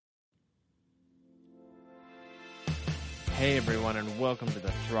Hey everyone, and welcome to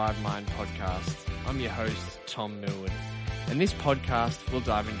the Thrive Mind podcast. I'm your host, Tom Millwood, and this podcast will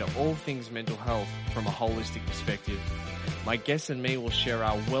dive into all things mental health from a holistic perspective. My guests and me will share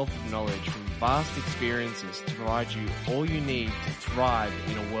our wealth of knowledge from vast experiences to provide you all you need to thrive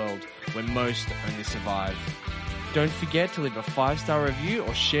in a world where most only survive. Don't forget to leave a 5-star review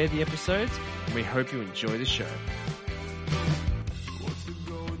or share the episodes, and we hope you enjoy the show.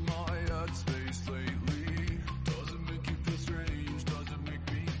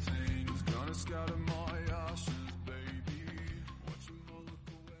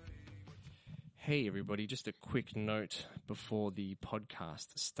 Hey everybody, just a quick note before the podcast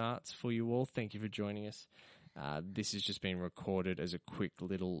starts for you all. Thank you for joining us. This has just been recorded as a quick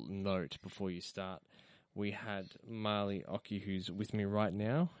little note before you start. We had Marley Oki, who's with me right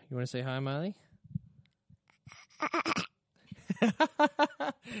now. You want to say hi, Marley?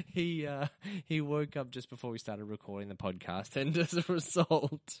 He woke up just before we started recording the podcast, and as a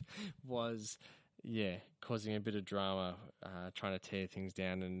result was, causing a bit of drama, trying to tear things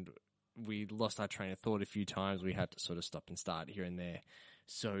down, and we lost our train of thought a few times. We had to sort of stop and start here and there.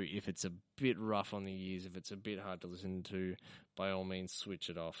 So if it's a bit rough on the ears, if it's a bit hard to listen to, by all means switch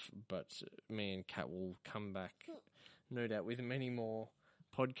it off. But me and Kat will come back, no doubt, with many more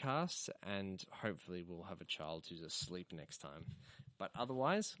podcasts, and hopefully we'll have a child who's asleep next time. But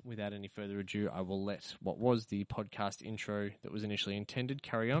otherwise, without any further ado, I will let what was the podcast intro that was initially intended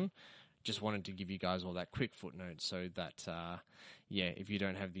carry on. Just wanted to give you guys all that quick footnote so that, if you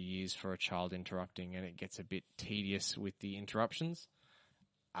don't have the ears for a child interrupting and it gets a bit tedious with the interruptions,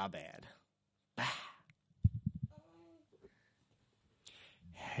 are bad.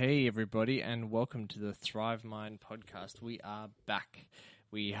 Hey everybody, and welcome to the Thrive Mind podcast. We are back.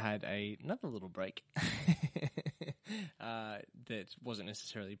 We had another little break that wasn't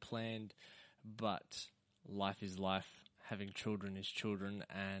necessarily planned, but life is life. Having children is children,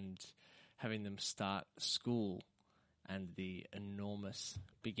 and having them start school and the enormous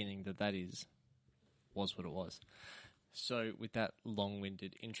beginning that is was what it was. So with that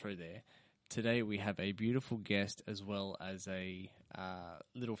long-winded intro there, today we have a beautiful guest as well as a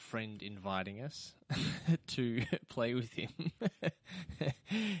little friend inviting us to play with him.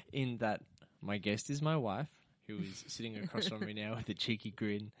 In that my guest is my wife, who is sitting across from me now with a cheeky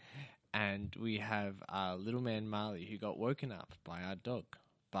grin, and we have our little man Marley, who got woken up by our dog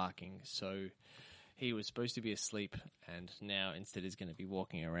barking. So he was supposed to be asleep, and now instead is going to be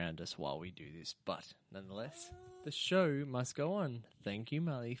walking around us while we do this. But nonetheless, the show must go on. Thank you,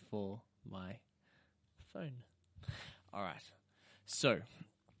 Marley, for my phone. All right. So,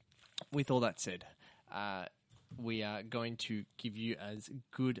 with all that said, we are going to give you as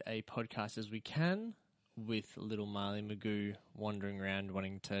good a podcast as we can, with little Marley Magoo wandering around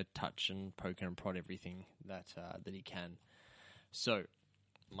wanting to touch and poke and prod everything that he can. So,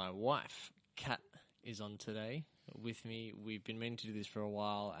 my wife, Kat, is on today with me. We've been meaning to do this for a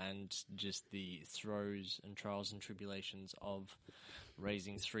while, and just the throes and trials and tribulations of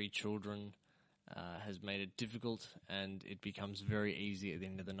raising 3 children has made it difficult, and it becomes very easy at the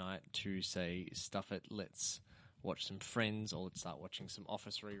end of the night to say, stuff it, let's watch some Friends, or let's start watching some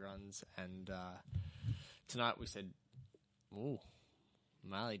Office reruns. And tonight we said, ooh,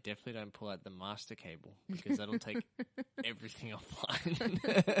 Marley, definitely don't pull out the master cable, because that'll take everything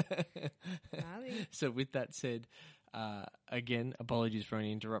offline. So with that said, again, apologies for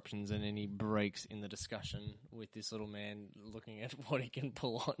any interruptions and any breaks in the discussion with this little man looking at what he can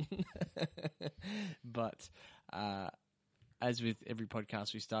pull on. But as with every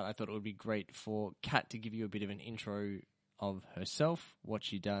podcast we start, I thought it would be great for Kat to give you a bit of an intro of herself, what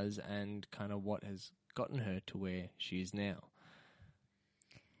she does, and kind of what has gotten her to where she is now.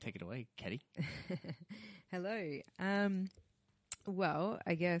 Take it away, Katie. Hello. Well,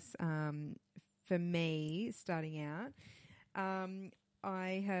 I guess for me, starting out,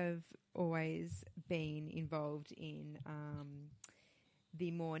 I have always been involved in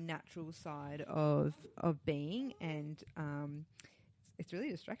the more natural side of being, and it's really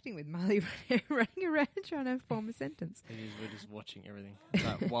distracting with Marley running around trying to form a sentence. It is, we're just watching everything.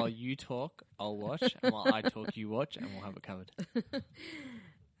 So while you talk, I'll watch, and while I talk, you watch, and we'll have it covered.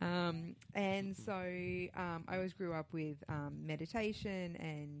 And so I always grew up with meditation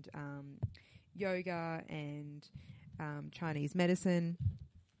and yoga and Chinese medicine.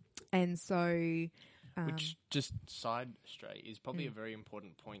 And so... which, just side stray, is probably a very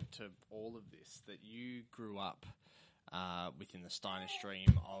important point to all of this, that you grew up within the Steiner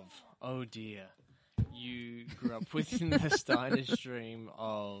stream of... Oh, dear. You grew up within the Steiner stream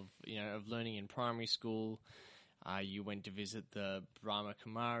of learning in primary school. You went to visit the Brahma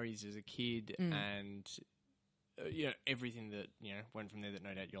Kumaris as a kid, and everything that, went from there that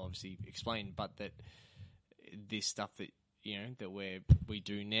no doubt you'll obviously explain, but that this stuff that, that we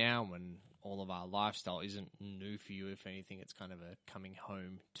do now and all of our lifestyle isn't new for you. If anything, it's kind of a coming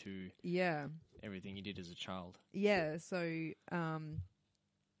home to everything you did as a child. Yeah. So,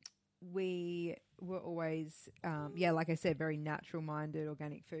 we were always, like I said, very natural minded,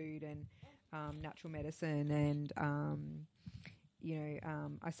 organic food and, natural medicine. And,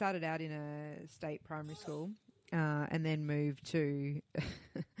 I started out in a state primary school, and then moved to,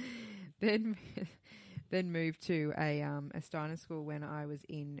 then moved to a Steiner school when I was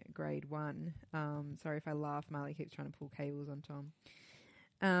in grade 1. Sorry if I laugh. Marley keeps trying to pull cables on Tom.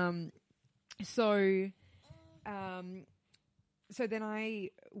 So then I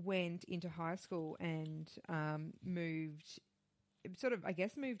went into high school and moved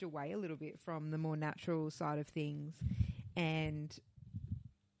away a little bit from the more natural side of things, and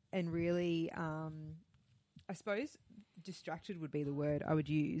really, I suppose distracted would be the word I would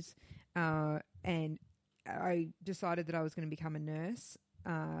use. And I decided that I was going to become a nurse.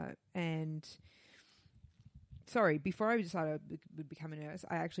 Before I decided I would become a nurse,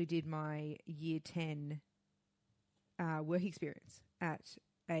 I actually did my year 10 work experience at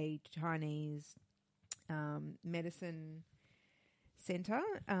a Chinese medicine centre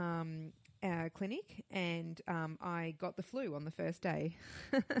clinic, and I got the flu on the first day.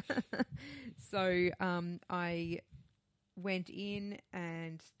 So I went in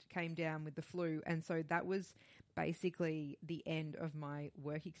and came down with the flu, and so that was basically the end of my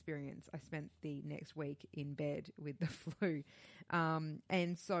work experience. I spent the next week in bed with the flu.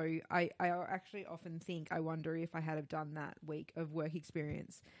 And so I actually often think, I wonder if I had have done that week of work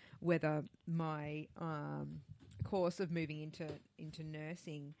experience, whether my course of moving into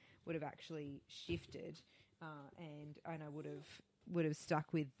nursing would have actually shifted, and I would have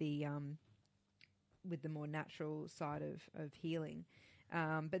stuck with the more natural side of healing.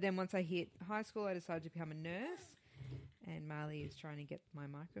 But then once I hit high school, I decided to become a nurse, and Marley is trying to get my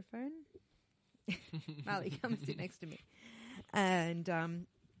microphone. Marley, come sit next to me. And, you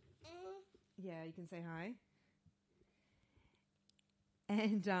can say hi.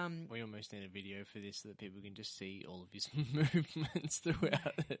 And we almost need a video for this so that people can just see all of his movements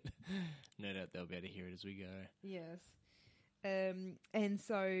throughout it. No doubt they'll be able to hear it as we go. Yes. And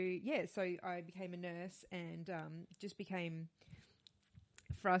so I became a nurse and just became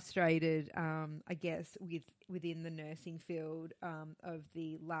frustrated, I guess, within the nursing field, of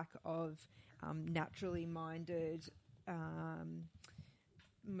the lack of naturally minded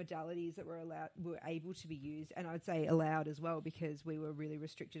modalities that were able to be used, and I'd say allowed as well, because we were really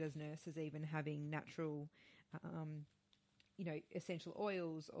restricted as nurses, even having natural, essential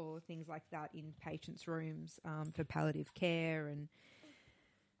oils or things like that in patients' rooms for palliative care.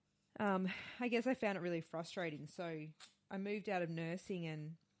 And I guess I found it really frustrating. So I moved out of nursing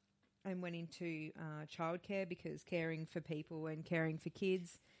and went into childcare, because caring for people and caring for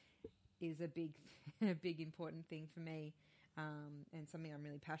kids is a big, important thing for me, and something I'm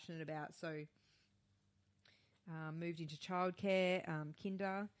really passionate about. So moved into childcare,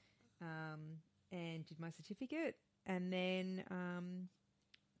 kinder, and did my certificate. And then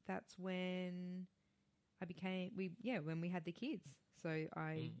that's when when we had the kids. So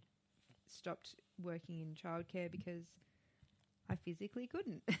I stopped working in childcare because I physically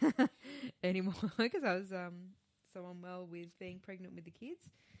couldn't anymore, because I was so unwell with being pregnant with the kids.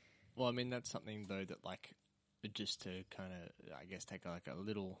 Well, I mean, that's something, though, that, like, just to kind of, I guess, take a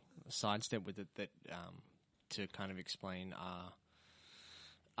little sidestep with it, that to kind of explain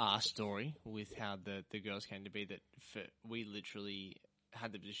our story with how the girls came to be, that we literally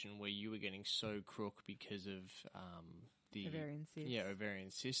had the position where you were getting so crook because of the ovarian cysts. Yeah, ovarian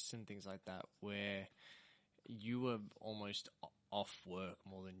cysts and things like that, where you were almost off work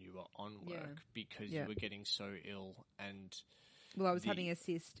more than you were on work because you were getting so ill. And well, I was having a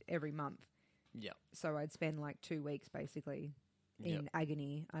cyst every month. Yeah. So I'd spend like 2 weeks basically in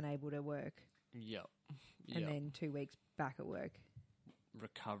agony, unable to work. Yep. And then 2 weeks back at work.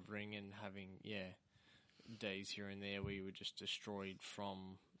 Recovering and having, days here and there where you were just destroyed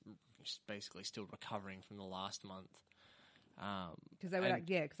from basically still recovering from the last month. Because I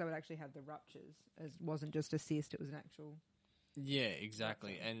would actually have the ruptures. It wasn't just a cyst, it was an actual... Yeah,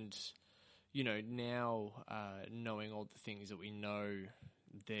 exactly. Rupture. And, now knowing all the things that we know,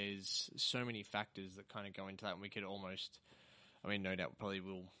 there's so many factors that kind of go into that, and we could almost, no doubt probably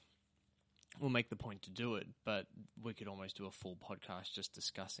we'll make the point to do it, but we could almost do a full podcast just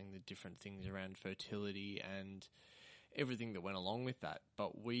discussing the different things around fertility and everything that went along with that.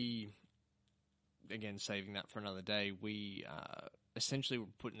 But we, again, saving that for another day, we essentially were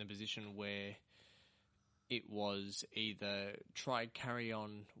put in a position where it was either try carry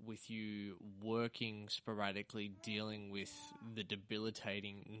on with you working sporadically, dealing with the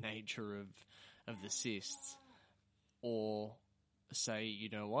debilitating nature of the cysts, or say, you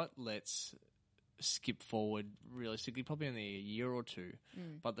know what, let's skip forward realistically, probably only a year or two,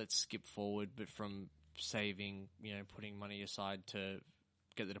 but let's skip forward, but from saving, putting money aside to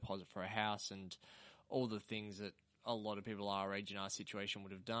get the deposit for a house and all the things that a lot of people our age in our situation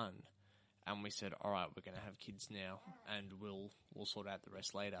would have done. And we said, all right, we're going to have kids now and we'll sort out the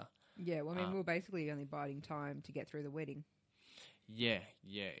rest later. Yeah, well, I mean, we were basically only biding time to get through the wedding. Yeah,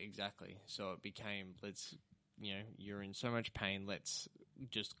 exactly. So it became, you're in so much pain, let's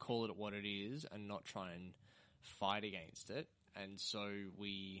just call it what it is and not try and fight against it. And so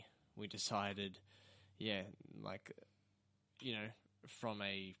we decided, from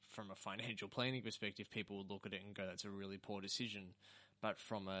a financial planning perspective, people would look at it and go, that's a really poor decision. But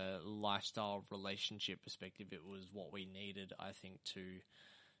from a lifestyle relationship perspective, it was what we needed, I think, to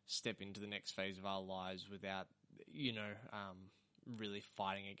step into the next phase of our lives without, really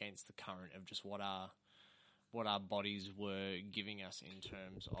fighting against the current of just what our bodies were giving us in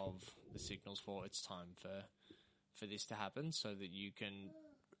terms of the signals for it's time for this to happen, so that you can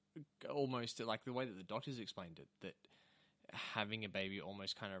almost, like the way that the doctors explained it, that having a baby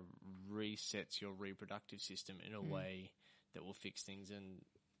almost kind of resets your reproductive system in a way that will fix things and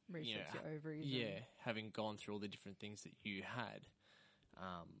resets your ovaries. Yeah, having gone through all the different things that you had,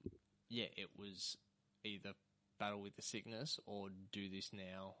 it was either battle with the sickness or do this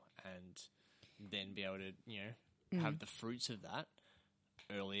now and then be able to, have the fruits of that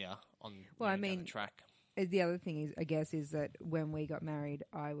earlier on. Down the track. The other thing is, I guess, is that when we got married,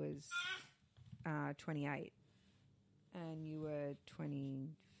 I was 28 and you were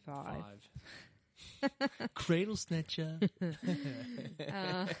 25. Cradle snatcher.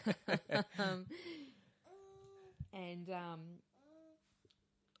 Yeah,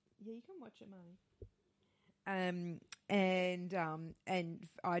 you can watch it, Marnie. And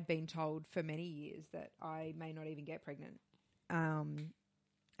I'd been told for many years that I may not even get pregnant. And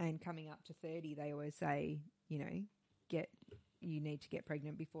coming up to 30, they always say, you need to get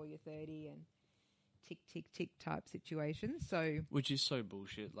pregnant before you're 30 and tick, tick, tick type situations. So, which is so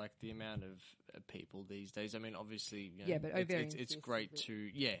bullshit. Like the amount of people these days. I mean, obviously, but it's great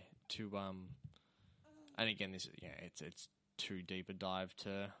to and again, this it's too deep a dive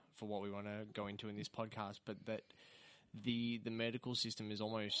for what we want to go into in this podcast, but that the medical system is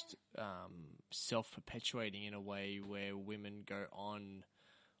almost self-perpetuating in a way where women go on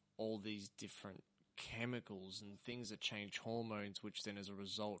all these different chemicals and things that change hormones, which then as a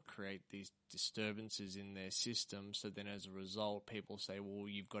result create these disturbances in their system. So then as a result, people say, well,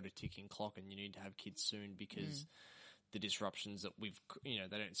 you've got a ticking clock and you need to have kids soon because the disruptions that they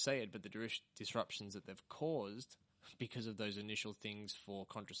don't say it, but the disruptions that they've caused because of those initial things for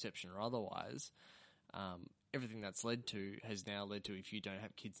contraception or otherwise, everything that's has now led to, if you don't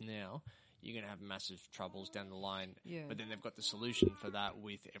have kids now, you're going to have massive troubles down the line. Yeah. But then they've got the solution for that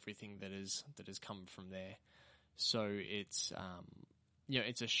with everything that has come from there. So it's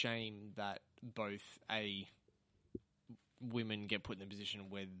it's a shame that both women get put in a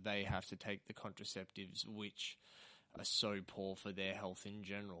position where they have to take the contraceptives, which are so poor for their health in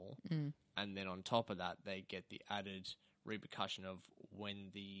general, and then on top of that, they get the added repercussion of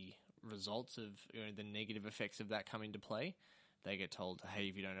when the results of the negative effects of that come into play. They get told, hey,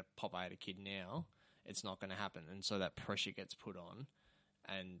 if you don't pop out a kid now, it's not going to happen. And so that pressure gets put on.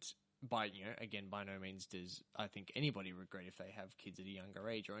 And by no means does, I think, anybody regret if they have kids at a younger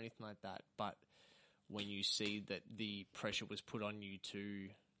age or anything like that. But when you see that the pressure was put on you to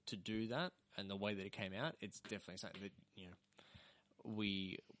do that and the way that it came out, it's definitely something that,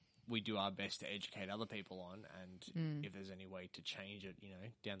 we do our best to educate other people on. And if there's any way to change it,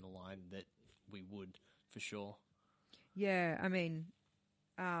 down the line, that we would for sure. Yeah, I mean,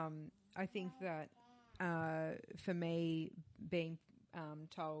 I think that for me, being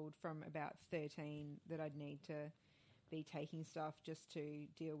told from about 13 that I'd need to be taking stuff just to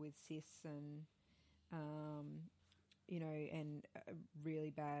deal with cysts and, and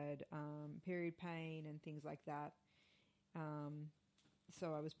really bad period pain and things like that.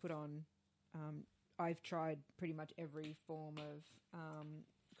 So I was put on, I've tried pretty much every form of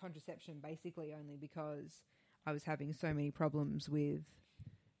contraception, basically only because I was having so many problems with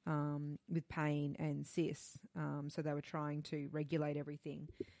pain and cysts. So they were trying to regulate everything.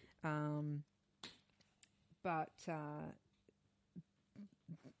 But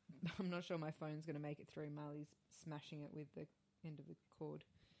I'm not sure my phone's going to make it through. Marley's smashing it with the end of the cord,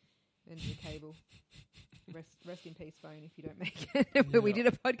 end of the cable. rest in peace, phone, if you don't make it. But we did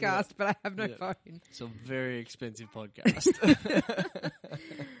a podcast, but I have no phone. It's a very expensive podcast.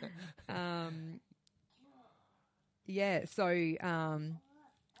 So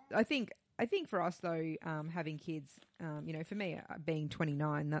I think for us though, having kids, for me, being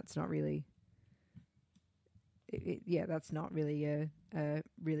 29, that's not really. That's not really a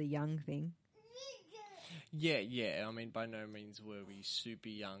really young thing. Yeah. I mean, by no means were we super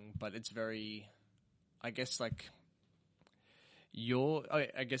young, but it's very, I guess, like,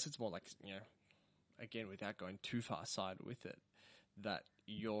 I guess it's more like, again, without going too far side with it, that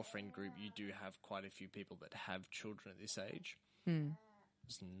your friend group, you do have quite a few people that have children at this age.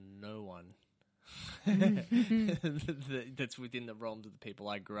 There's no one that's within the realms of the people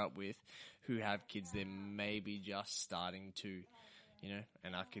I grew up with who have kids. They're maybe just starting to,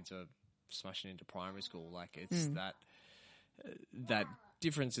 and our kids are smashing into primary school. Like, it's that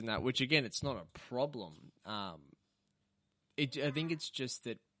difference in that, which again, it's not a problem. I think it's just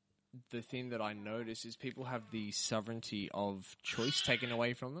that the thing that I notice is people have the sovereignty of choice taken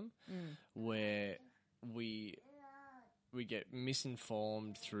away from them, where we get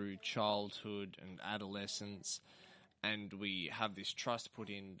misinformed through childhood and adolescence, and we have this trust put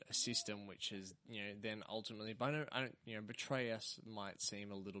in a system which is, then ultimately, betray us might seem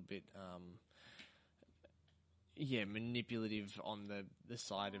a little bit, manipulative on the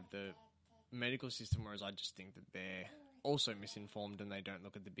side of the medical system, whereas I just think that they're also misinformed and they don't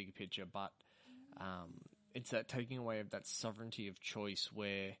look at the big picture. But it's that taking away of that sovereignty of choice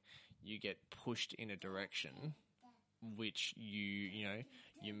where you get pushed in a direction which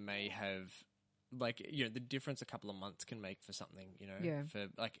you may have, like, the difference a couple of months can make for something, for,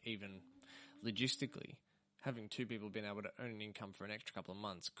 like, even logistically, having two people being able to earn an income for an extra couple of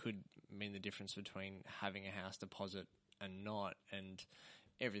months could mean the difference between having a house deposit and not, and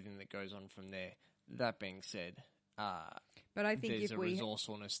everything that goes on from there. That being said, but I think there's a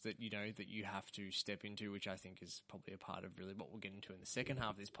resourcefulness that that you have to step into, which I think is probably a part of really what we'll get into in the second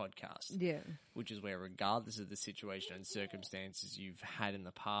half of this podcast. Yeah, which is where, regardless of the situation and circumstances you've had in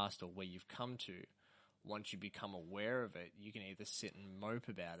the past or where you've come to, once you become aware of it, you can either sit and mope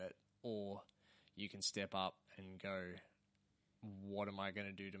about it, or you can step up and go, "What am I going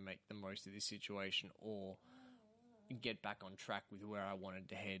to do to make the most of this situation?" or get back on track with where I wanted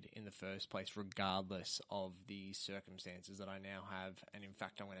to head in the first place, regardless of the circumstances that I now have. And in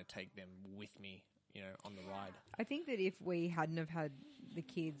fact, I'm going to take them with me, on the ride. I think that if we hadn't have had the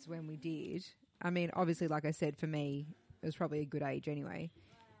kids when we did, I mean, obviously, like I said, for me, it was probably a good age anyway.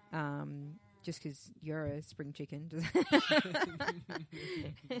 Just because you're a spring chicken.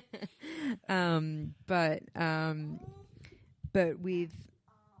 But with,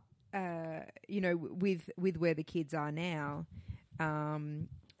 with where the kids are now, and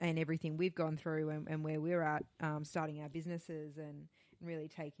everything we've gone through and where we're at, starting our businesses and really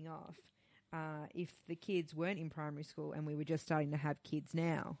taking off, if the kids weren't in primary school and we were just starting to have kids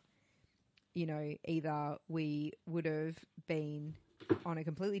now, either we would have been on a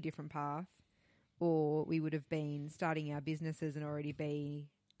completely different path, or we would have been starting our businesses and already be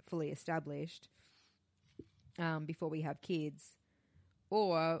fully established before we have kids.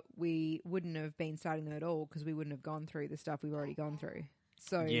 Or we wouldn't have been starting them at all because we wouldn't have gone through the stuff we've already gone through.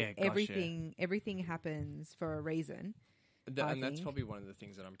 So everything happens for a reason. And that's probably one of the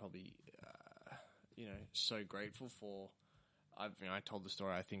things that I'm probably, so grateful for. I told the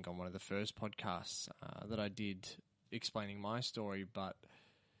story, I think, on one of the first podcasts that I did explaining my story, but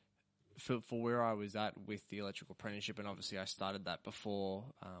for where I was at with the electrical apprenticeship, and obviously I started that before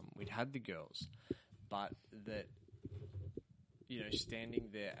we'd had the girls, but that, standing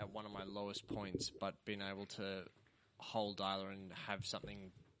there at one of my lowest points, but being able to hold dialer and have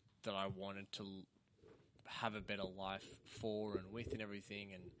something that I wanted to have a better life for and with and everything.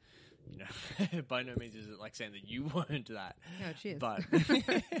 And, by no means is it like saying that you weren't that. Oh, cheers. But,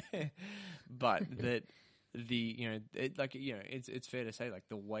 but that it's fair to say, like,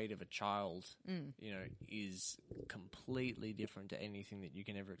 the weight of a child, is completely different to anything that you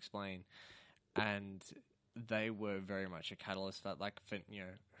can ever explain. And they were very much a catalyst that, like, for,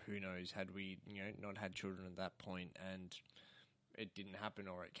 who knows, had we, not had children at that point and it didn't happen,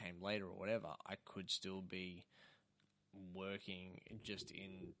 or it came later or whatever, I could still be working just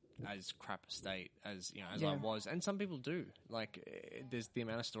in as crap a state as, I was. And some people do. Like, there's the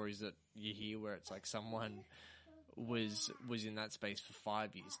amount of stories that you hear where it's like someone was in that space for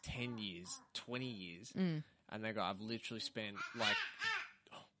 5 years, 10 years, 20 years, and they go, I've literally spent, like,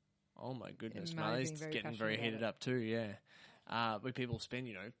 oh my goodness, Marley's getting very heated up too, yeah. Where people spend,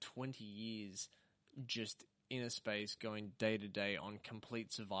 20 years just in a space going day to day on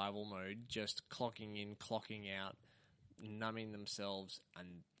complete survival mode, just clocking in, clocking out, numbing themselves,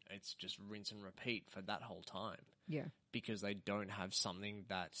 and it's just rinse and repeat for that whole time. Yeah. Because they don't have something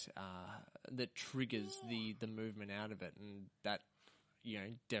that that triggers the movement out of it, and that, you know,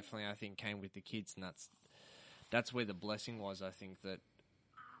 definitely I think came with the kids, and that's where the blessing was. I think that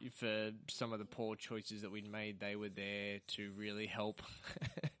for some of the poor choices that we'd made, they were there to really help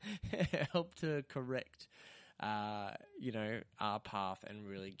help to correct, you know, our path and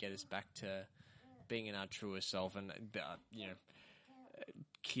really get us back to being in our truest self. And you know,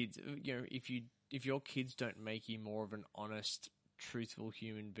 kids, you know, if your kids don't make you more of an honest, truthful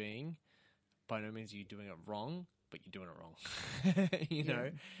human being, by no means are you doing it wrong, but you're doing it wrong. You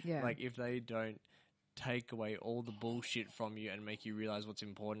know? Yeah. Like, if they don't take away all the bullshit from you and make you realize what's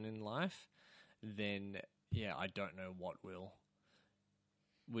important in life, then, yeah, I don't know what will.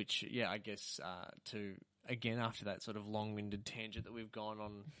 Which, yeah, I guess, again, after that sort of long-winded tangent that we've gone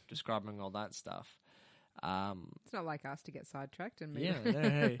on describing all that stuff. It's not like us to get sidetracked and move. Yeah, no,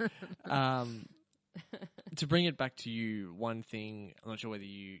 hey. To bring it back to you, one thing, I'm not sure whether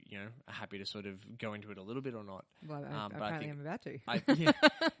you know, are happy to sort of go into it a little bit or not. Well, but apparently I'm about to.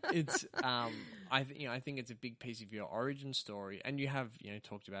 It's, I think it's a big piece of your origin story, and you have, you know,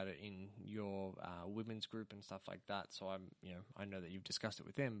 talked about it in your women's group and stuff like that. So I know that you've discussed it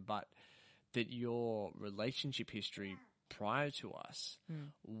with them, but that your relationship history prior to us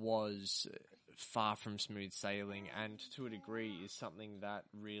was far from smooth sailing, and to a degree is something that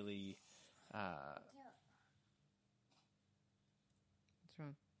really What's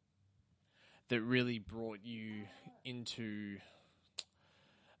wrong? that really brought you into,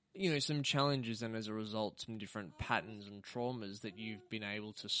 you know, some challenges, and as a result some different patterns and traumas that you've been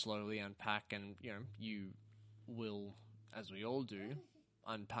able to slowly unpack, and, you know, you will, as we all do,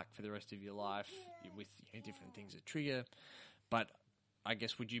 unpack for the rest of your life with, you know, different things that trigger. But I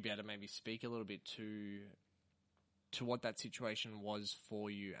guess, would you be able to maybe speak a little bit to what that situation was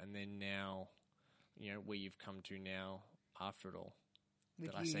for you, and then now, you know, where you've come to now after it all?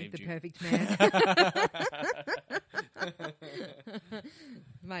 With that I you, saved the you. perfect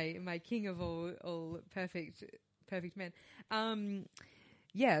man. my king of all perfect men.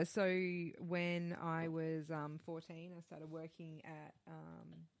 Yeah, so when I was 14, I started working at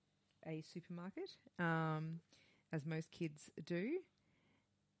a supermarket, as most kids do.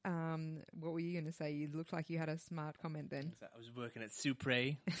 What were you going to say? You looked like you had a smart comment then. I was working at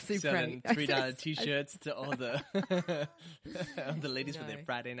Supre, Supre. selling $3 t-shirts to all the all the ladies with their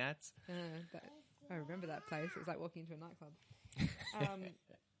Friday nights. I remember that place. It was like walking into a nightclub.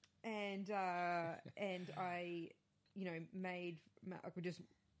 And I, you know, we just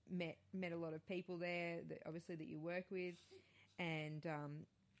met a lot of people there that obviously that you work with, and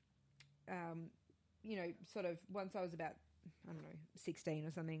you know, sort of once I was about, I don't know, 16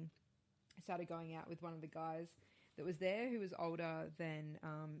 or something, I started going out with one of the guys that was there, who was older than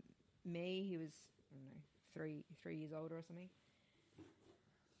me. He was, I don't know, 3 years older or something.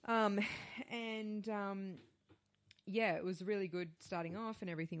 Yeah, it was really good starting off, and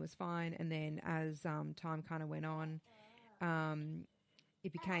everything was fine. And then as time kind of went on,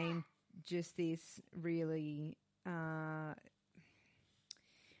 it became just this really, I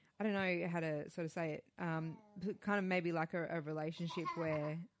don't know how to sort of say it, kind of maybe like a relationship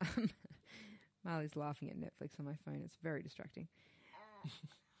where Marley's laughing at Netflix on my phone. It's very distracting.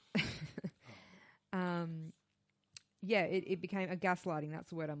 Yeah, it became a gaslighting. That's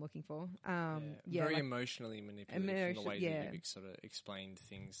the word I'm looking for. Very emotionally manipulative from the way that you've sort of explained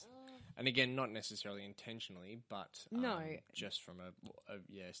things. And again, not necessarily intentionally, but just from a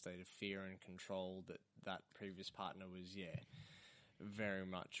state of fear and control that previous partner was, very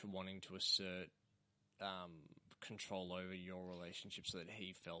much wanting to assert control over your relationship so that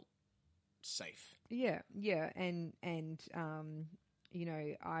he felt safe. Yeah, and you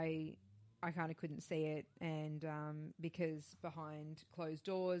know, I kind of couldn't see it, and because behind closed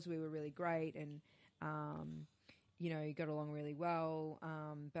doors we were really great, and you know, got along really well,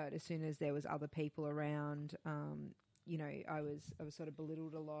 but as soon as there was other people around, you know, I was sort of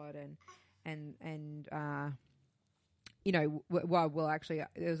belittled a lot, and you know, well, actually,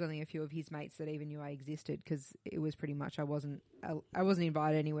 there was only a few of his mates that even knew I existed, because it was pretty much I wasn't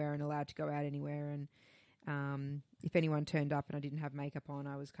invited anywhere and allowed to go out anywhere, and if anyone turned up and I didn't have makeup on,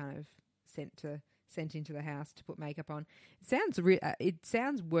 I was kind of sent into the house to put makeup on. It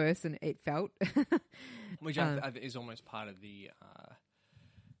sounds worse than it felt. Which I think is almost part of the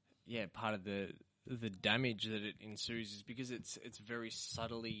the damage that it ensues, is because it's very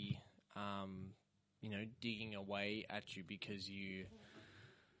subtly you know, digging away at you, because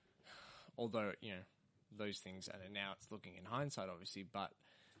although, you know, those things. And now it's looking in hindsight, obviously, but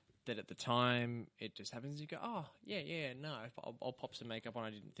that at the time it just happens. You go, oh, yeah, no, I'll pop some makeup on. I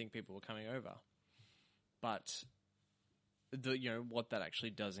didn't think people were coming over. But what that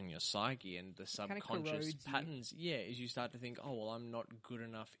actually does in your psyche and the subconscious patterns, is you start to think, oh, well, I'm not good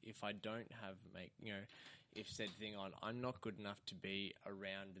enough if I don't have if said thing on, I'm not good enough to be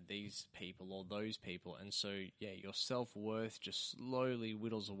around these people or those people. And so, your self-worth just slowly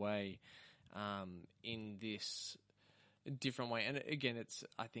whittles away in this different way. And again,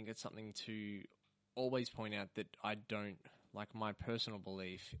 I think it's something to always point out that I don't, like, my personal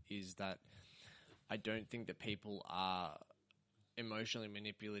belief is that I don't think that people are emotionally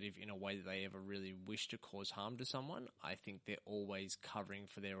manipulative in a way that they ever really wish to cause harm to someone. I think they're always covering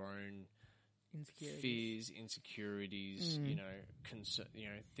for their own fears, insecurities,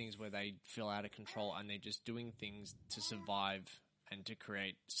 things where they feel out of control, and they're just doing things to survive and to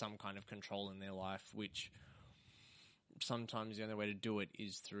create some kind of control in their life, which sometimes the only way to do it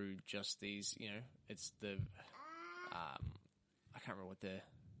is through just these, it's the, I can't remember what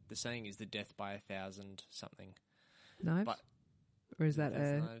the saying is, the death by 1,000 something. Knives? But or is that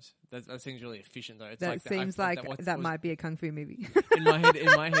that seems really efficient though. It's that like seems that might be a kung fu movie. in my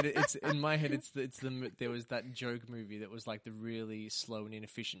head, it's there was that joke movie that was like the really slow and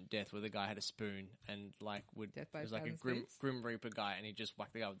inefficient death where the guy had a spoon and like it was like a grim reaper guy, and he just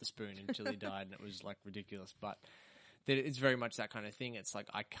whacked the guy with the spoon until he died, and it was like ridiculous. But it's very much that kind of thing. It's like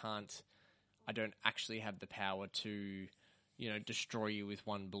I don't actually have the power to destroy you with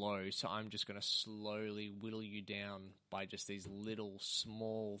one blow. So I'm just going to slowly whittle you down by just these little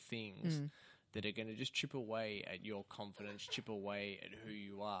small things that are going to just chip away at your confidence, chip away at who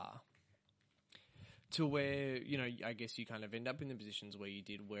you are. To where, I guess you kind of end up in the positions where you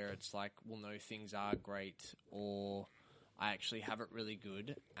did, where it's like, well, no, things are great, or I actually have it really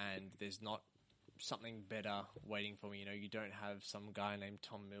good and there's not something better waiting for me. You don't have some guy named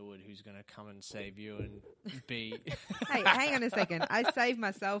Tom Millward who's going to come and save you and be... Hey, hang on a second. I saved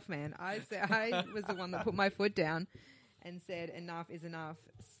myself, man. I was the one that put my foot down and said, enough is enough.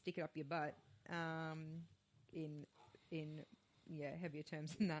 Stick it up your butt. In heavier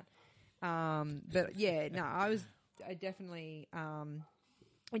terms than that. But yeah, no, I definitely,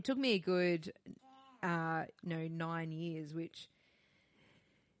 it took me a good, 9 years, which,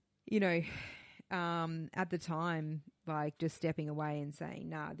 at the time, like just stepping away and saying,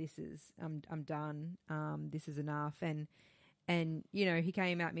 nah, I'm done. This is enough. And, he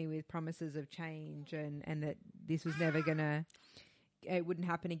came at me with promises of change and that this was never it wouldn't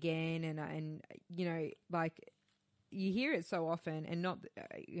happen again. And, like you hear it so often, and not,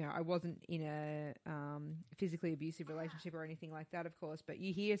 I wasn't in a, physically abusive relationship or anything like that, of course, but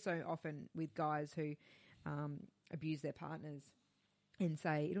you hear so often with guys who, abuse their partners and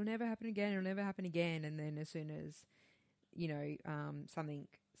say, it'll never happen again. And then as soon as, something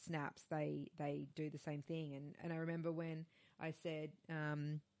snaps, they do the same thing. And I remember when I said,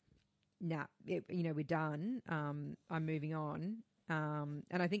 we're done. I'm moving on. And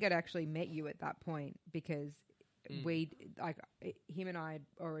I think I'd actually met you at that point because him and I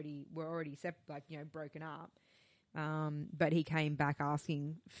were already broken up. But he came back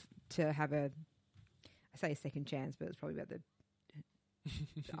asking to have I say a second chance, but it's probably about the,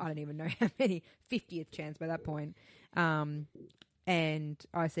 I don't even know how many, 50th chance by that point. And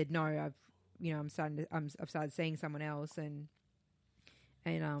I said, no, I've started seeing someone else and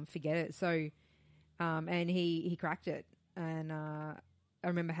forget it. So, and he cracked it. And, I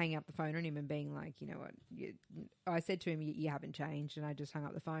remember hanging up the phone on him and being like, you know what, I said to him, you haven't changed. And I just hung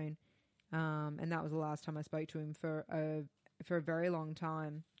up the phone. And that was the last time I spoke to him for a very long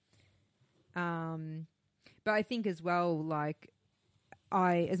time. But I think as well, like,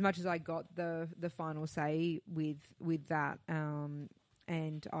 as much as I got the final say with that,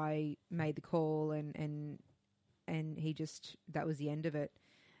 and I made the call and he just, that was the end of it.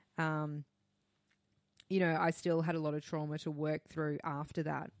 I still had a lot of trauma to work through after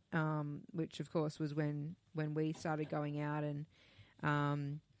that, which of course was when we started going out, and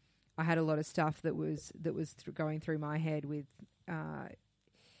I had a lot of stuff that was going through my head with,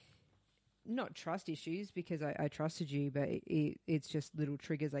 not trust issues because I trusted you, but it's just little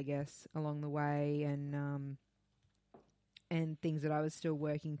triggers, I guess, along the way, and things that I was still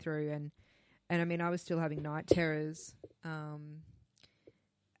working through, and I mean, I was still having night terrors,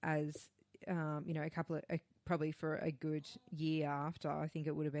 as a couple of probably for a good year after, I think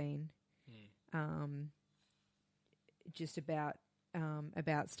it would have been, just about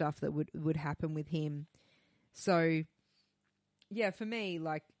stuff that would happen with him. So, yeah, for me,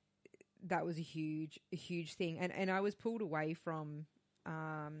 like, that was a huge thing. And I was pulled away from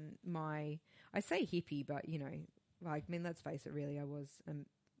I say hippie, but like, I mean, let's face it, really, I was,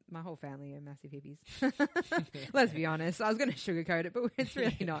 my whole family are massive hippies. Let's be honest. I was going to sugarcoat it, but it's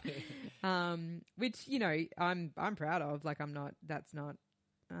really not. Which, I'm proud of. Like, that's not,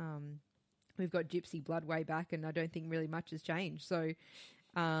 we've got gypsy blood way back, and I don't think really much has changed. So,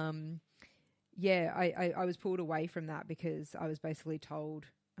 yeah, I was pulled away from that because I was basically told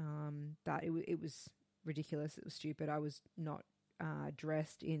that it was ridiculous. It was stupid. I was not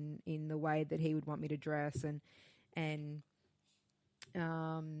dressed in the way that he would want me to dress, and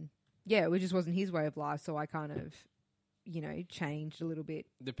yeah, it just wasn't his way of life. So I kind of, changed a little bit.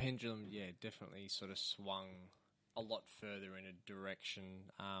 The pendulum, yeah, definitely sort of swung a lot further in a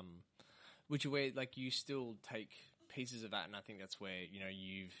direction, which where like you still take pieces of that, and I think that's where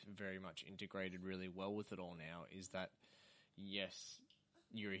you've very much integrated really well with it all now. Is that yes,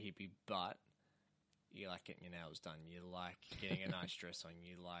 you're a hippie, but you like getting your nails done. You like getting a nice dress on.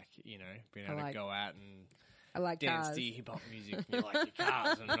 You like, being able to go out and I like dance cars. to your hip hop music. And you like your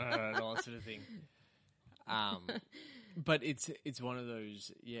cars and all that sort of thing. But it's one of those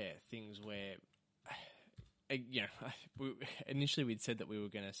things where initially we'd said that we were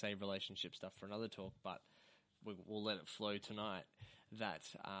going to save relationship stuff for another talk, but we'll let it flow tonight. That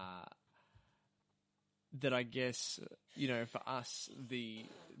I guess for us the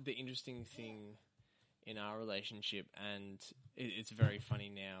interesting thing in our relationship, and it's very funny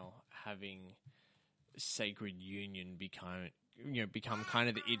now having sacred union become kind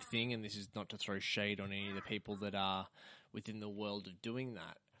of the it thing, and this is not to throw shade on any of the people that are within the world of doing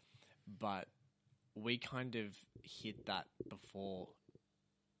that, but we kind of hit that before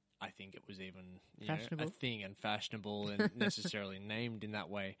I think it was even a thing and fashionable and necessarily named in that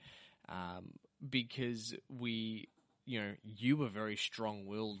way, because we you were very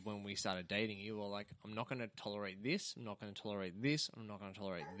strong-willed when we started dating. You were like, I'm not going to tolerate this, I'm not going to tolerate this, I'm not going to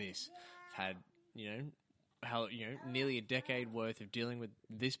tolerate this. I've had nearly a decade worth of dealing with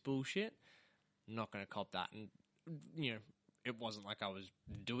this bullshit. I'm not going to cop that. And it wasn't like I was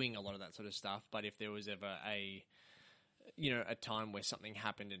doing a lot of that sort of stuff, but if there was ever a time where something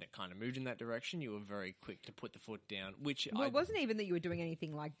happened and it kind of moved in that direction, you were very quick to put the foot down. It wasn't even that you were doing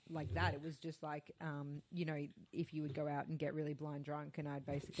anything like that. It was just like, if you would go out and get really blind drunk, and I'd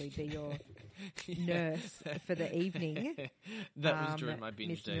basically be your nurse for the evening. That was during my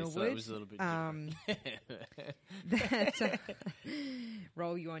binge days, so it was a little bit different.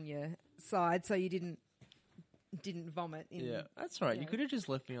 Roll you on your side so you didn't vomit. That's right. You could have just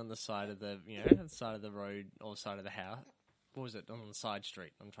left me on the side of the side of the road or side of the house. What was it? On the side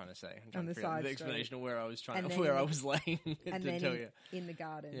street, I'm trying to say. I'm trying to figure out the explanation of where I was I was laying and to then tell you. In the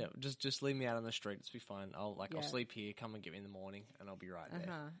garden. Yeah, just leave me out on the street. It's be fine. I'll sleep here, come and get me in the morning, and I'll be right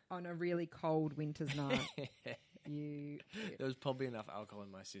there. On a really cold winter's night. There was probably enough alcohol in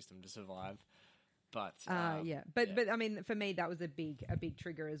my system to survive. But but I mean, for me, that was a big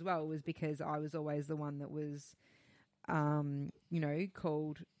trigger as well, was because I was always the one that was,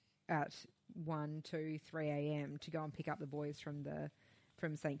 called at 1, 2, 3 a.m. to go and pick up the boys from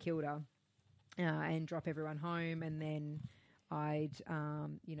St Kilda, and drop everyone home, and then I'd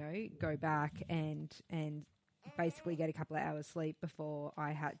go back and basically get a couple of hours sleep before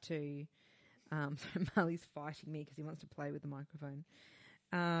I had to. So Marley's fighting me because he wants to play with the microphone.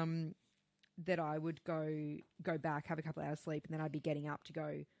 That I would go back, have a couple of hours sleep, and then I'd be getting up to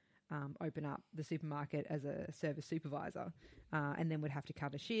go open up the supermarket as a service supervisor, and then would have to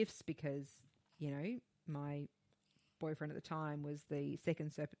cover shifts because, my boyfriend at the time was the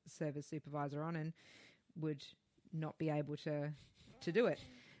second service supervisor on and would not be able to do it.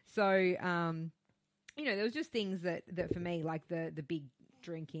 So, there was just things that for me, like the big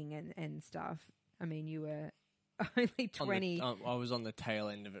drinking and stuff. I mean, you were only 20. I was on the tail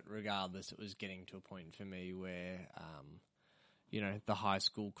end of it regardless. It was getting to a point for me where, the high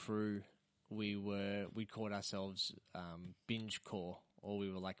school crew, we called ourselves binge core, or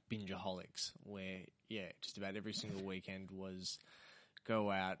we were like bingeaholics, where, just about every single weekend was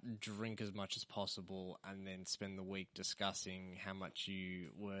go out, drink as much as possible, and then spend the week discussing how much you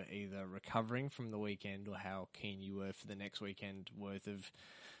were either recovering from the weekend or how keen you were for the next weekend worth of,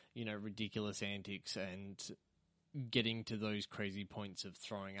 ridiculous antics, and getting to those crazy points of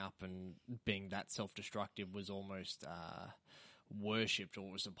throwing up and being that self-destructive was almost worshipped,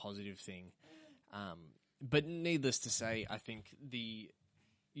 or was a positive thing. But needless to say, I think the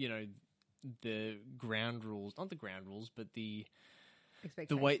ground rules, not the ground rules, but the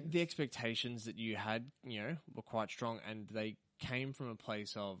expectations that you had, were quite strong, and they came from a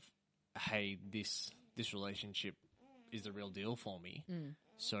place of, hey, this relationship is the real deal for me.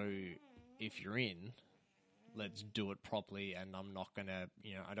 So if you're in, let's do it properly, and I'm not going to,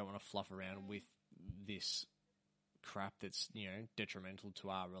 I don't want to fluff around with this crap that's, detrimental to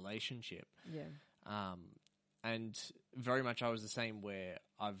our relationship. Yeah. And very much I was the same where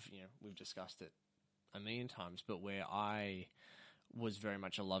we've discussed it a million times, but where I was very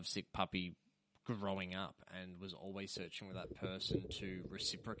much a lovesick puppy growing up and was always searching for that person to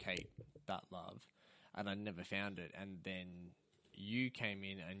reciprocate that love, and I never found it. And then you came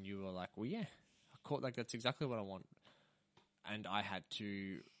in and you were like, well, yeah, I caught that's exactly what I want. And I had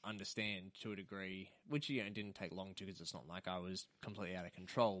to understand to a degree, which it didn't take long to, because it's not like I was completely out of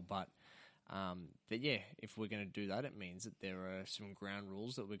control, but that, yeah, if we're going to do that, it means that there are some ground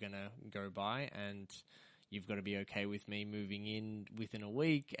rules that we're going to go by, and you've got to be okay with me moving in within a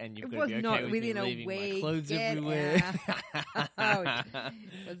week, and you've got to be okay with me leaving my clothes everywhere. It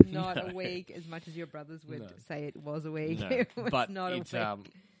was not a week, as much as your brothers would say it was a week. No, it was but not a week.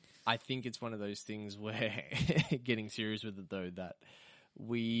 I think it's one of those things where, getting serious with it though, that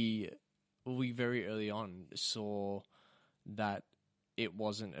we very early on saw that it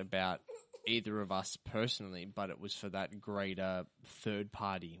wasn't about either of us personally, but it was for that greater third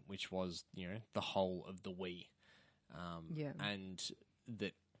party, which was, the whole of the we. And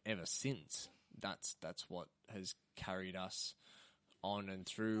that ever since, that's what has carried us on and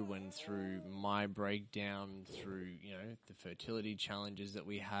through my breakdown, through, the fertility challenges that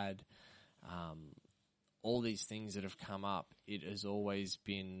we had, all these things that have come up. It has always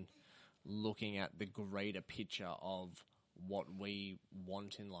been looking at the greater picture of what we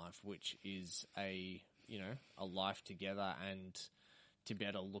want in life, which is a life together, and to be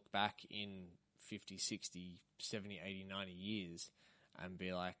able to look back in 50, 60, 70, 80, 90 years and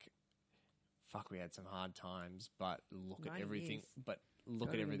be like, fuck, we had some hard times, but look at everything, at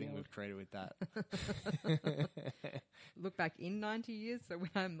everything we've created with that. Look back in 90 years, so when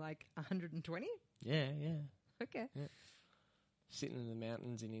I'm like 120? Yeah. Okay. Yeah. Sitting in the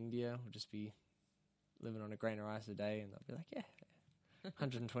mountains in India, we'll just be living on a grain of rice a day, and they'll be like, yeah,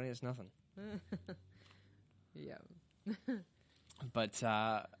 120 is nothing. Yeah. But,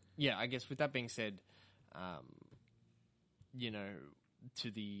 I guess with that being said,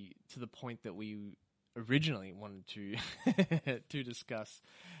 to the point that we originally wanted to discuss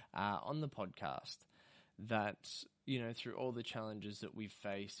on the podcast, that, through all the challenges that we've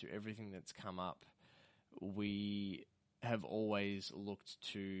faced, through everything that's come up, we have always looked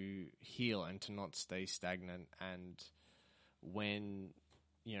to heal and to not stay stagnant. And when,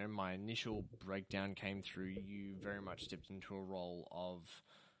 my initial breakdown came through, you very much stepped into a role of,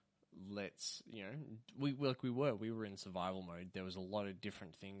 we were in survival mode. There was a lot of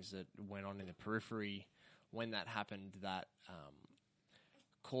different things that went on in the periphery when that happened that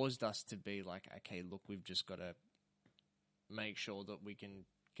caused us to be like, okay, look, we've just got to make sure that we can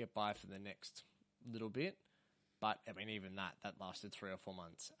get by for the next little bit. But I mean, even that lasted 3 or 4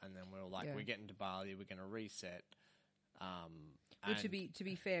 months, and then we were like, we're getting to Bali, we're going to reset. Well, to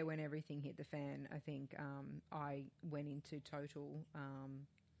be fair, when everything hit the fan, I think I went into total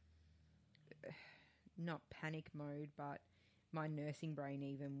not panic mode, but my nursing brain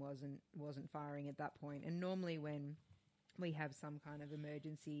even wasn't firing at that point. And normally when we have some kind of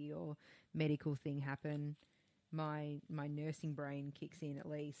emergency or medical thing happen, my nursing brain kicks in at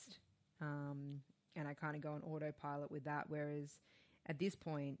least, and I kind of go on autopilot with that. Whereas at this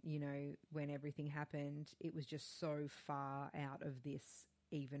point, when everything happened, it was just so far out of this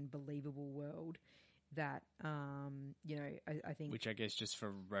even believable world that, I think... Which I guess, just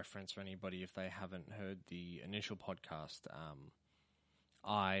for reference for anybody, if they haven't heard the initial podcast,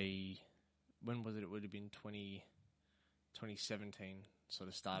 when was it? It would have been 2017, sort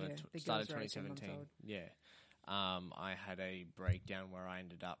of started 2017. Yeah. I had a breakdown where I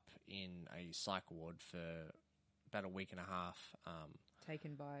ended up in a psych ward for about a week and a half.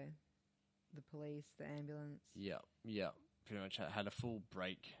 Taken by the police, the ambulance. Yeah. Pretty much had a full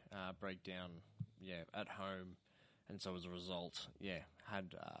breakdown, at home. And so as a result,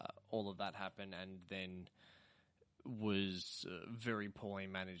 had all of that happen, and then was very poorly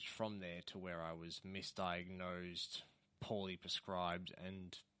managed from there to where I was misdiagnosed, poorly prescribed,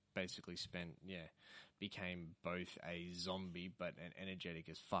 and basically became both a zombie, but an energetic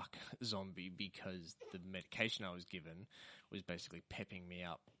as fuck zombie, because the medication I was given was basically pepping me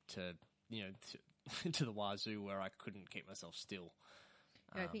up to to the wazoo, where I couldn't keep myself still.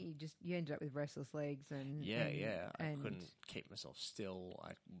 I think you ended up with restless legs and I couldn't keep myself still.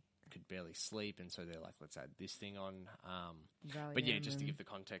 I could barely sleep, and so they're like, let's add this thing on. But just to give the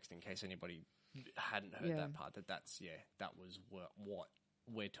context in case anybody hadn't heard that part, that was what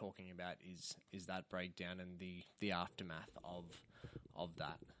we're talking about is that breakdown and the aftermath of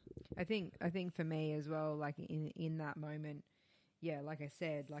that. I think for me as well, like in that moment, yeah, like I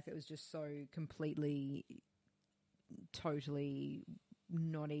said, like it was just so completely, totally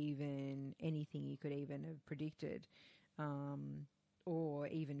not even anything you could even have predicted, or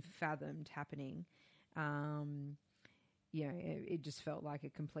even fathomed happening. It just felt like a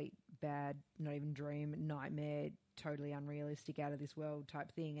complete bad, not even dream, nightmare, totally unrealistic, out of this world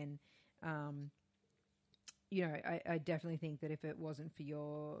type thing. And, I definitely think that if it wasn't for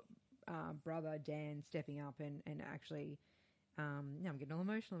your brother, Dan, stepping up and actually, now I'm getting all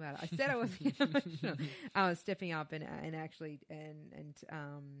emotional about it. I said I wasn't getting emotional. Stepping up and actually,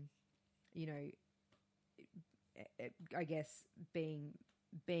 I guess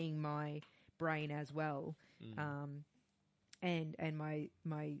being my brain as well. And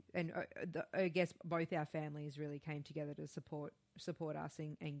I guess both our families really came together to support us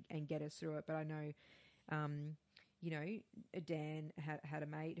and get us through it. But I know, Dan had a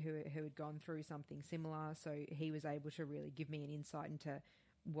mate who had gone through something similar, so he was able to really give me an insight into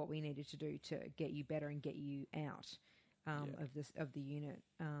what we needed to do to get you better and get you out of the unit.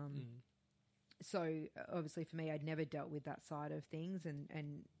 So obviously for me, I'd never dealt with that side of things,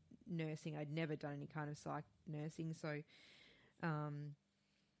 and nursing, I'd never done any kind of psych nursing. So,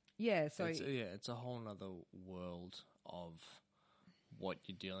 it's a whole nother world of what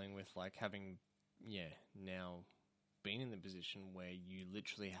you're dealing with, like having, now been in the position where you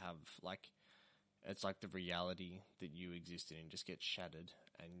literally have, like, it's like the reality that you existed in just gets shattered,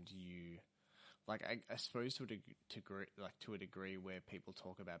 and you, like, I suppose to a degree where people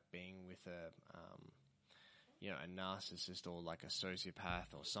talk about being with a narcissist or like a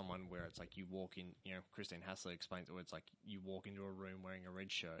sociopath or someone where it's like you walk in, Christine Hassler explains it, where it's like you walk into a room wearing a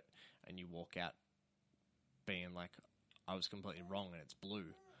red shirt and you walk out being like, I was completely wrong and it's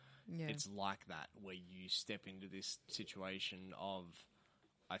blue. Yeah. It's like that, where you step into this situation of,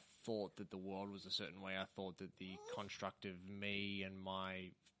 I thought that the world was a certain way. I thought that the construct of me and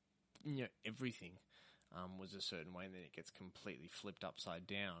my, everything was a certain way, and then it gets completely flipped upside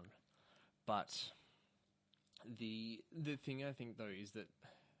down. But the thing I think, though, is that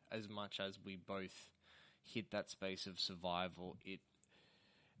as much as we both hit that space of survival,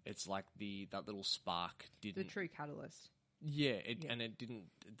 it's like that little spark didn't... The true catalyst. Yeah, and it didn't...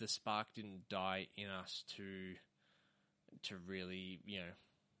 The spark didn't die in us to really,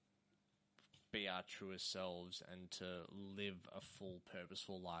 be our truest selves and to live a full,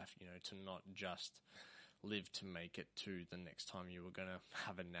 purposeful life, to not just live to make it to the next time you were going to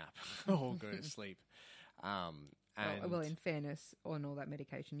have a nap or go to sleep. Well, in fairness, on all that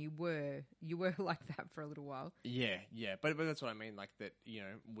medication, you were like that for a little while. Yeah, but that's what I mean. Like that,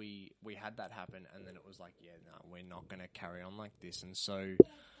 we had that happen, and then it was like, we're not going to carry on like this, and so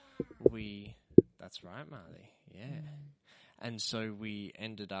that's right, Marley. Yeah, and so we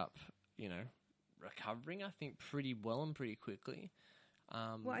ended up, recovering, I think, pretty well and pretty quickly.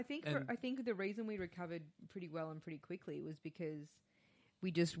 Well, I think the reason we recovered pretty well and pretty quickly was because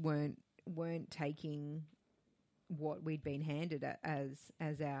we just weren't taking what we'd been handed as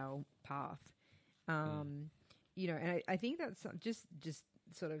our path. And I think that's just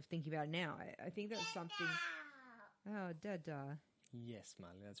sort of thinking about it now. I think that's something. Oh, Dada. Yes,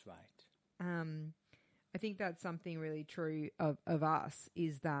 Marley, that's right. I think that's something really true of us,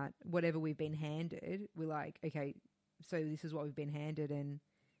 is that whatever we've been handed, we're like, okay, so this is what we've been handed, and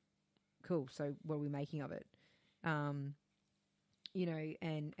cool. So what are we making of it? And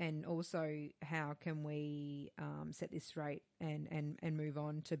also how can we set this straight and move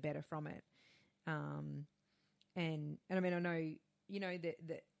on to better from it? And I mean, I know,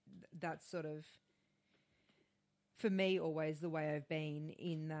 that's sort of, for me, always the way I've been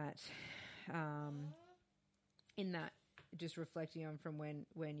in that, just reflecting on from when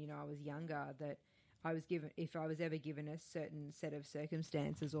I was younger, that I was given, if I was ever given a certain set of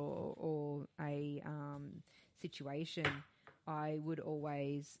circumstances or a situation, I would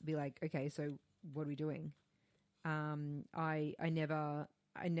always be like, okay, so what are we doing? I never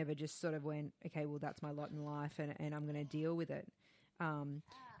just sort of went, okay, well, that's my lot in life, and I'm going to deal with it. And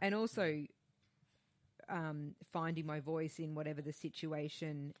also finding my voice in whatever the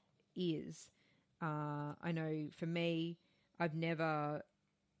situation is. I know for me, I've never,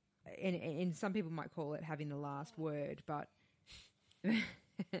 and some people might call it having the last word, but that's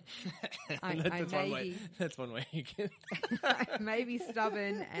one way you can. I may be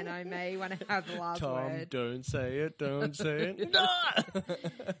stubborn, and I may want to have the last word. Don't say it. Don't say it.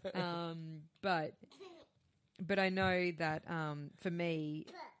 No. But I know that for me,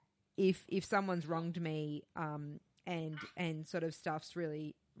 if someone's wronged me, and sort of stuff's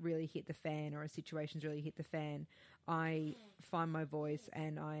really hit the fan, or a situation's really hit the fan, I find my voice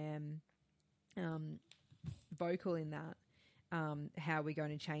and I am vocal in that, how are we going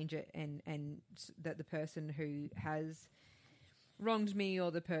to change it, and that the person who has wronged me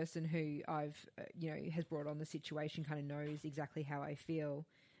or the person who I've has brought on the situation kind of knows exactly how I feel.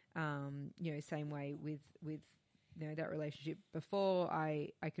 Same way with that relationship before.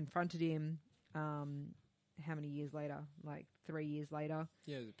 I confronted him. How many years later? Like 3 years later.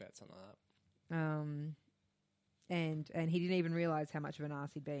 Yeah, it was about something like that. And he didn't even realize how much of an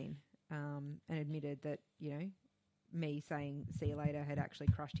ass he'd been. And admitted that me saying "see you later" had actually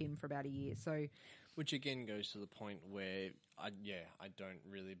crushed him for about a year. So, which again goes to the point where I don't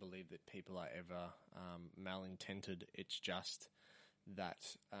really believe that people are ever malintended. It's just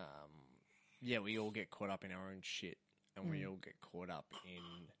that we all get caught up in our own shit, and we all get caught up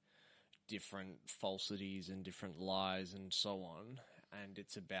in different falsities and different lies and so on. And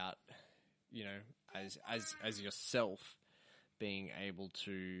it's about as yourself being able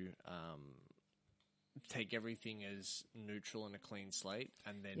to take everything as neutral and a clean slate,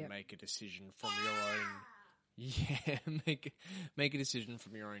 and then make a decision from your own make a decision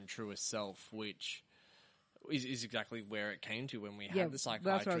from your own truest self, which is exactly where it came to when we had the psychiatrist.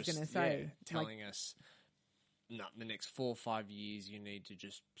 That's what I was going to say. Telling us, no, the next 4 or 5 years you need to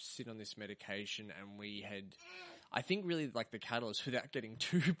just sit on this medication. And we had, I think, really like the catalyst, without getting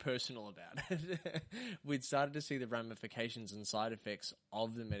too personal about it, we'd started to see the ramifications and side effects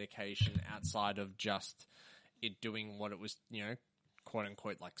of the medication outside of just it doing what it was, quote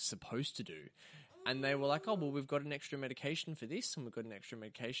unquote, like supposed to do. And they were like, oh, well, we've got an extra medication for this and we've got an extra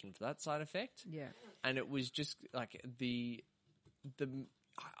medication for that side effect. Yeah. And it was just like I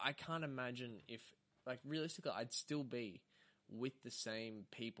can't imagine if, like, realistically, I'd still be with the same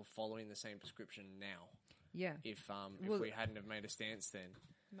people following the same prescription now. Yeah. If we hadn't have made a stance then.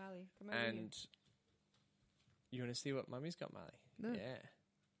 Marley, come over And here. you want to see what Mummy's got, Marley? No. Yeah.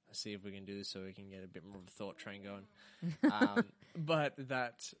 Let's see if we can do this so we can get a bit more of a thought train going. But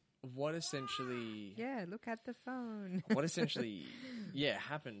what essentially... Yeah, look at the phone. What essentially,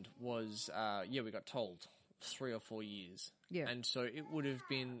 happened was, we got told 3 or 4 years. Yeah. And so it would have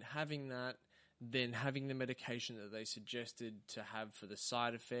been having that, then having the medication that they suggested to have for the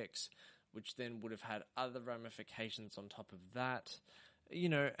side effects, which then would have had other ramifications on top of that,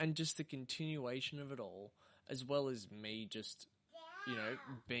 and just the continuation of it all, as well as me just,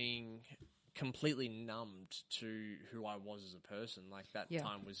 being completely numbed to who I was as a person. Like, that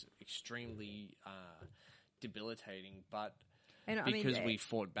time was extremely debilitating, but because we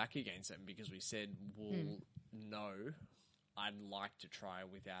fought back against it and because we said, well, no, I'd like to try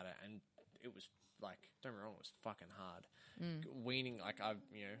without it. And it was like, don't get me wrong, it was fucking hard. Weaning, like,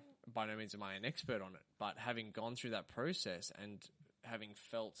 by no means am I an expert on it, but having gone through that process and having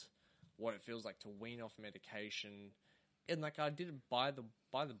felt what it feels like to wean off medication, and like I did it by the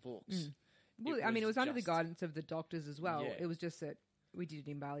books. Well, it was under the guidance of the doctors as well. Yeah. It was just that we did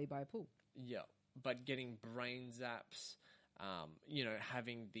it in Bali by a pool. Yeah, but getting brain zaps,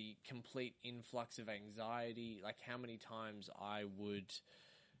 having the complete influx of anxiety, like how many times I would,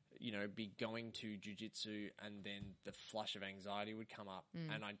 be going to jiu-jitsu and then the flush of anxiety would come up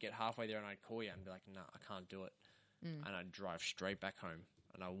and I'd get halfway there and I'd call you and be like, nah, I can't do it. And I'd drive straight back home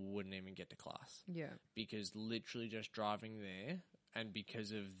and I wouldn't even get to class. Yeah. Because literally just driving there, and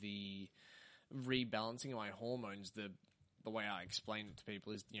because of the rebalancing of my hormones, the way I explain it to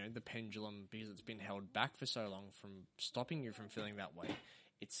people is, the pendulum, because it's been held back for so long from stopping you from feeling that way,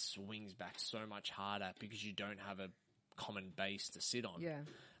 it swings back so much harder because you don't have a common base to sit on. Yeah.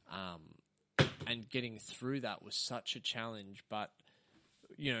 And getting through that was such a challenge, but,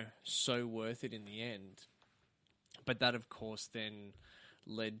 so worth it in the end. But that, of course, then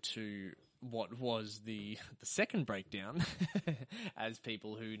led to what was the second breakdown, as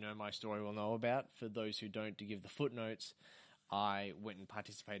people who know my story will know about. For those who don't, to give the footnotes, I went and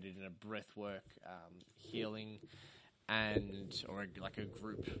participated in a breathwork healing or a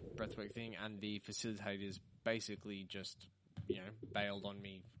group breathwork thing, and the facilitators basically just bailed on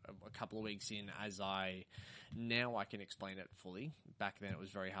me a couple of weeks in, as now I can explain it fully. Back then it was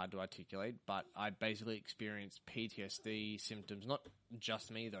very hard to articulate, but I basically experienced PTSD symptoms. Not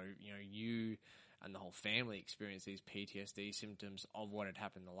just me though, you and the whole family experienced these PTSD symptoms of what had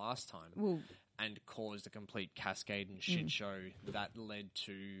happened the last time, and caused a complete cascade and shit show that led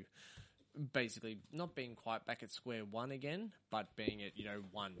to basically not being quite back at square one again, but being at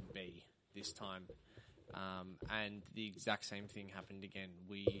 1B this time. And the exact same thing happened again.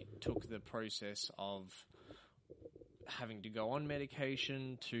 We took the process of having to go on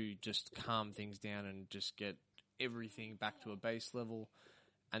medication to just calm things down and just get everything back to a base level.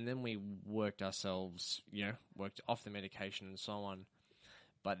 and then we worked ourselves, worked off the medication and so on.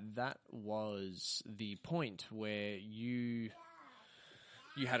 But that was the point where you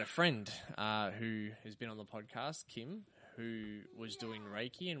had a friend who has been on the podcast, Kim, who was doing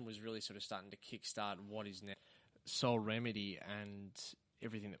Reiki and was really sort of starting to kickstart what is now Soul Remedy and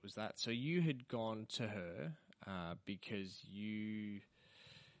everything that was that. So you had gone to her because you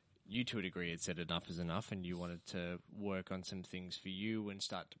to a degree had said enough is enough, and you wanted to work on some things for you and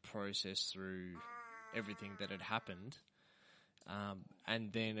start to process through everything that had happened.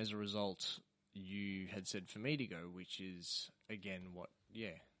 And then as a result, you had said for me to go, which is, again,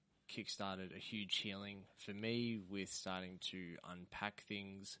 kickstarted a huge healing for me with starting to unpack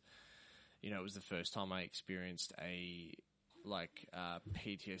things. It was the first time I experienced a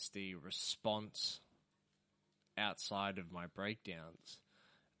PTSD response outside of my breakdowns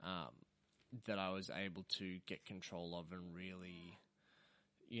that I was able to get control of and really,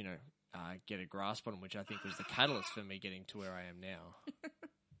 get a grasp on, which I think was the catalyst for me getting to where I am now.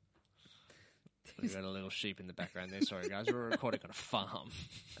 We've got a little sheep in the background there. Sorry, guys. We're recording on a farm.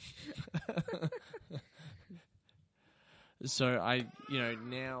 So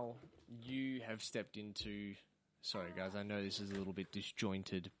now you have stepped into... Sorry, guys. I know this is a little bit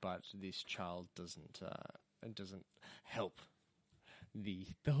disjointed, but this child doesn't help the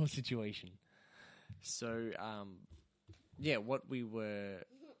whole situation. So, what we were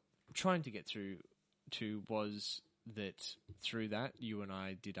trying to get through to was that through that, you and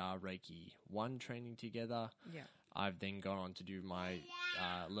I did our Reiki 1 training together. Yeah. I've then gone on to do my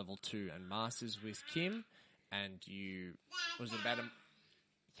level 2 and masters with Kim, and you was it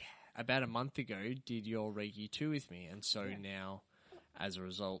about a month ago did your Reiki 2 with me, and so now, as a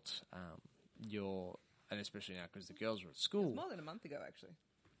result, and especially now because the girls are at school. It was more than a month ago, actually.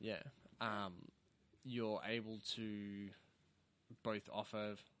 Yeah. You're able to both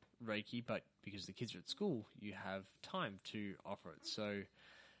offer Reiki, but because the kids are at school, you have time to offer it. So,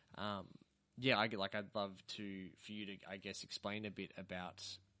 I'd love for you to, I guess, explain a bit about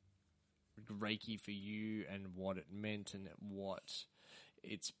Reiki for you and what it meant and what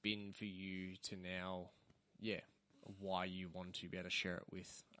it's been for you to now, why you want to be able to share it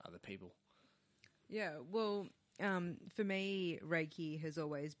with other people. Yeah, well, for me, Reiki has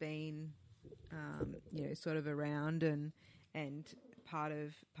always been, sort of around and part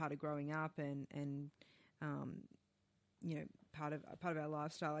of growing up and part of our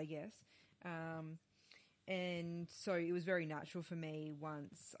lifestyle, I guess. And so it was very natural for me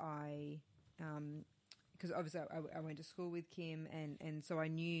once because obviously I went to school with Kim, and so I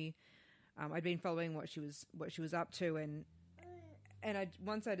knew I'd been following what she was up to, and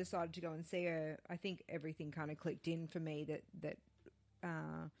once I decided to go and see her, I think everything kind of clicked in for me that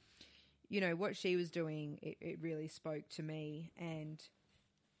what she was doing, it really spoke to me. And,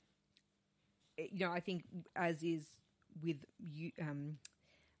 I think as is with you,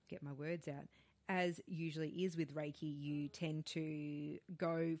 get my words out, as usually is with Reiki, you tend to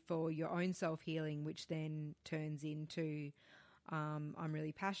go for your own self-healing, which then turns into, I'm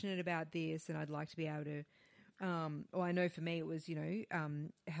really passionate about this and I'd like to be able to, I know for me it was,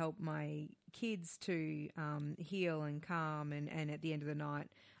 help my kids to heal and calm. And at the end of the night,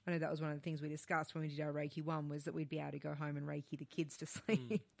 I know that was one of the things we discussed when we did our Reiki 1 was that we'd be able to go home and Reiki the kids to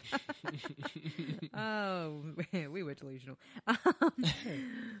sleep. Oh, we were delusional.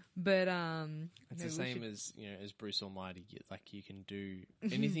 But it's the same as Bruce Almighty. You can do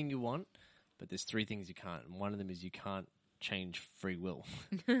anything you want, but there's 3 things you can't. And one of them is you can't change free will.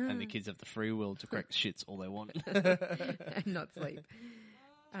 And the kids have the free will to crack the shits all they want. And not sleep.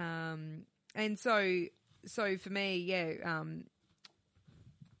 And so for me,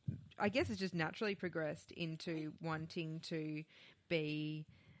 I guess it's just naturally progressed into wanting to be,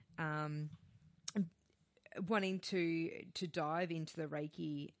 wanting to dive into the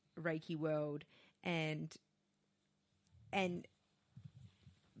Reiki world and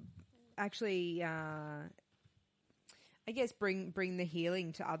actually, I guess bring the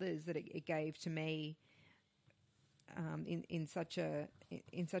healing to others that it gave to me, in such a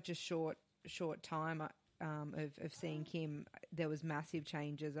short time. Of seeing Kim, there was massive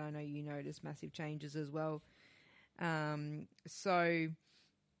changes. I know you noticed massive changes as well. So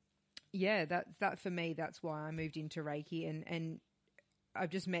yeah, that for me, that's why I moved into Reiki, and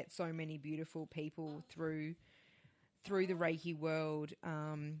I've just met so many beautiful people through the Reiki world,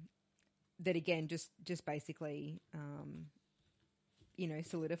 that again, just basically,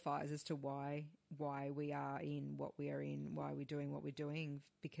 solidifies as to why we are in what we are in, why we're doing what we're doing,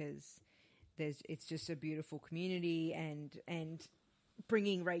 because it's just a beautiful community, and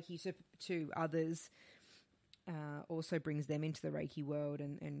bringing Reiki to others also brings them into the Reiki world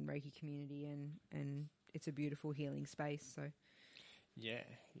and Reiki community, and it's a beautiful healing space. So Yeah.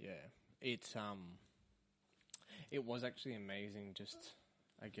 It was actually amazing. Just,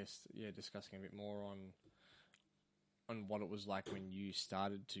 I guess, discussing a bit more on what it was like when you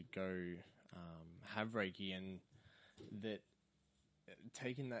started to go have Reiki, and that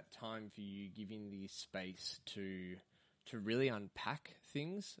taking that time for you, giving the space to really unpack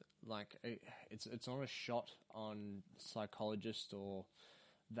things. Like, it's not a shot on psychologists or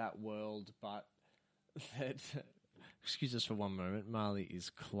that world, but that. Excuse us for one moment. Marley is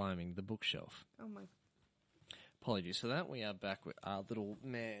climbing the bookshelf. oh my. Apologies for that. We are back with our little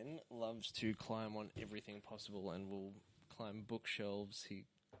man. Loves to climb on everything possible and will climb bookshelves. He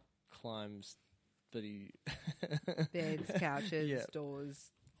climbs, but he... Beds, couches, Yeah.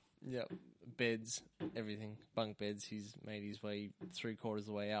 doors. Yep, beds, everything. Bunk beds. He's made his way 3/4 of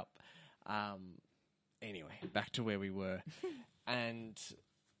the way up. Anyway, back to where we were. And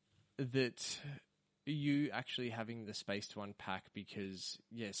that... you actually having the space to unpack, because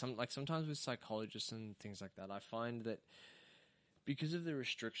sometimes with psychologists and things like that, I find that because of the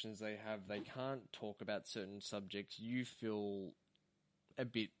restrictions they have, they can't talk about certain subjects. You feel a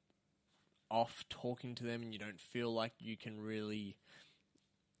bit off talking to them, and you don't feel like you can really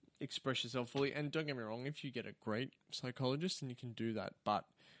express yourself fully. And don't get me wrong, if you get a great psychologist, and you can do that, but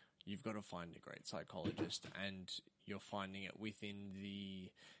you've got to find a great psychologist, and you're finding it within the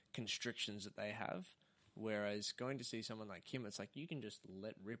constrictions that they have. Whereas going to see someone like Kim, it's like you can just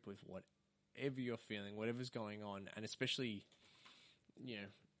let rip with whatever you're feeling, whatever's going on, and especially,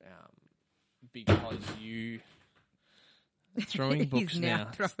 because you throwing books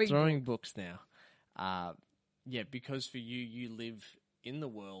now, throwing books now. Because for you live in the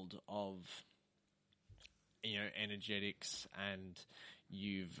world of energetics, and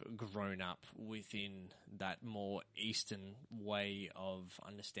you've grown up within that more Eastern way of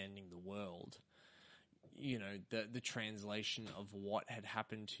understanding the world. The translation of what had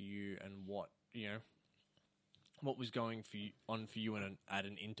happened to you and what was going on for you at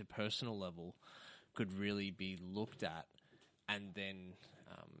an interpersonal level could really be looked at, and then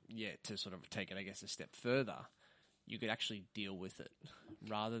to sort of take it, I guess, a step further, you could actually deal with it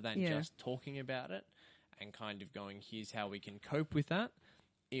rather than just talking about it and kind of going, here's how we can cope with that.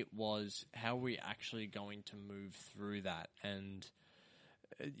 It was, how are we actually going to move through that? And,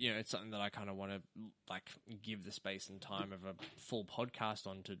 it's something that I kind of want to give the space and time of a full podcast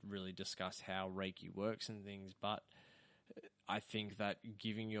on to really discuss how Reiki works and things. But I think that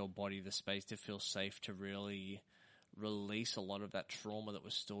giving your body the space to feel safe to really release a lot of that trauma that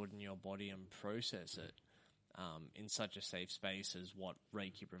was stored in your body and process it in such a safe space as what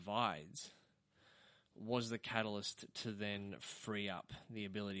Reiki provides was the catalyst to then free up the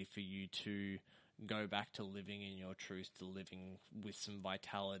ability for you to go back to living in your truth, to living with some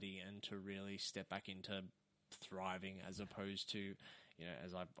vitality, and to really step back into thriving, as opposed to,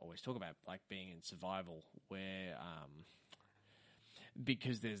 as I always talk about, like being in survival, where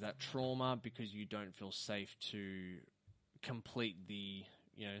because there's that trauma, because you don't feel safe to complete the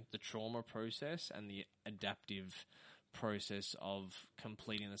trauma process and the adaptive process of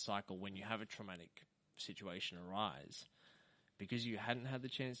completing the cycle when you have a traumatic situation arise. Because you hadn't had the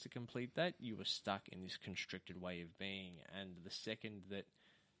chance to complete that, you were stuck in this constricted way of being. And the second that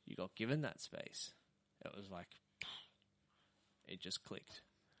you got given that space, it was like, it just clicked.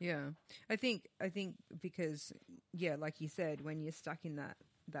 Yeah. I think because, like you said, when you're stuck in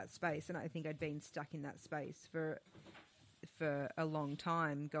that space, and I think I'd been stuck in that space for a long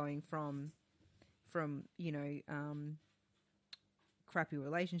time, going from crappy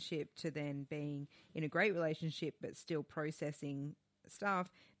relationship to then being in a great relationship but still processing stuff,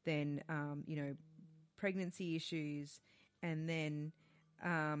 then pregnancy issues, and then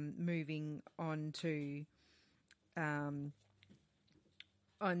moving on to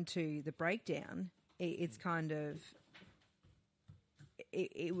onto the breakdown. It's kind of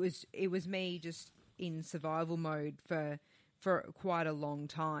it was me just in survival mode for quite a long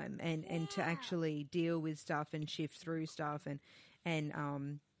time, and to actually deal with stuff and shift through stuff and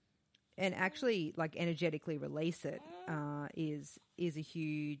actually like energetically release it is a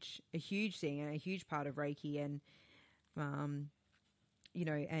huge thing and a huge part of Reiki, and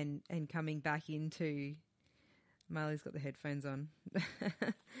and coming back into, Marley's got the headphones on.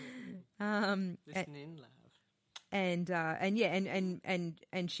 Listen in, love. And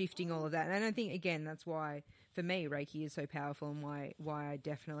shifting all of that. And I think, again, that's why for me Reiki is so powerful, and why I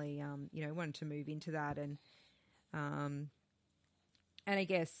definitely wanted to move into that, and I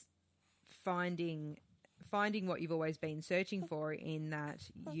guess finding what you've always been searching for, in that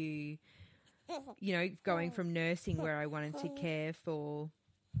you going from nursing where I wanted to care for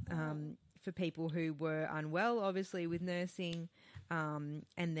people who were unwell, obviously with nursing, and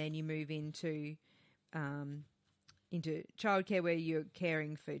then you move into childcare where you're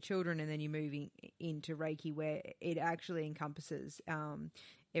caring for children, and then you're moving into Reiki where it actually encompasses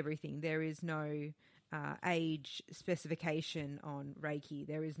everything. There is no age specification on Reiki.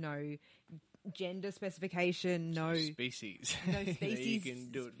 There is no gender specification, no species. No species. You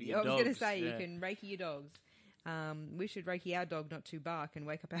can do it for your dogs. I was going to say, you can Reiki your dogs. We should Reiki our dog not to bark and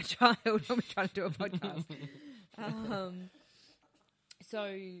wake up our child when we're trying to do a podcast. So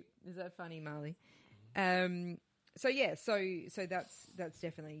is that funny, Marley? So that's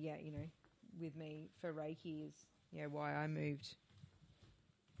definitely, with me for Reiki is, why I moved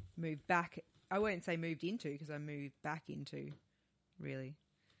back. I won't say moved into, because I moved back into, really.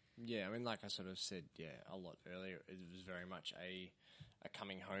 Yeah, I mean, like I sort of said, a lot earlier, it was very much a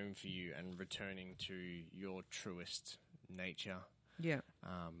coming home for you and returning to your truest nature. Yeah.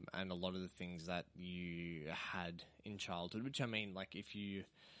 And a lot of the things that you had in childhood, which I mean, like if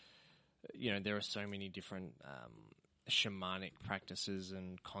there are so many different shamanic practices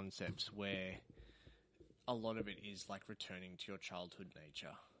and concepts where a lot of it is like returning to your childhood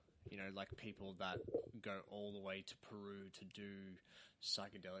nature. Like people that go all the way to Peru to do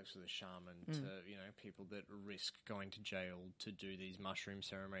psychedelics with a shaman, to, people that risk going to jail to do these mushroom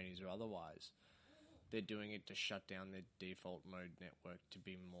ceremonies or otherwise. They're doing it to shut down their default mode network to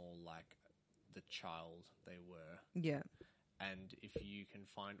be more like the child they were. Yeah. And if you can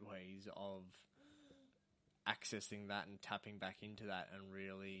find ways of accessing that and tapping back into that and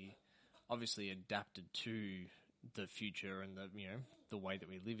really obviously adapted to the future and the way that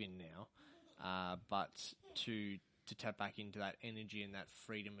we live in now, but to tap back into that energy and that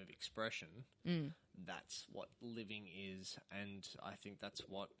freedom of expression, that's what living is. And I think that's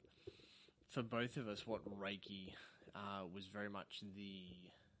what, for both of us, what Reiki was very much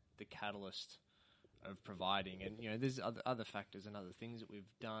the catalyst of providing. And, there's other factors and other things that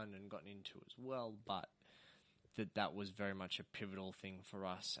we've done and gotten into as well, but that was very much a pivotal thing for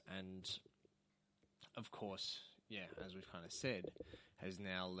us. And, of course, as we've kind of said, has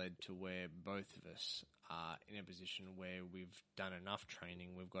now led to where both of us are in a position where we've done enough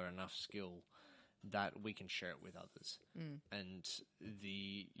training, we've got enough skill that we can share it with others. And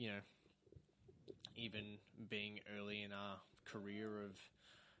even being early in our career of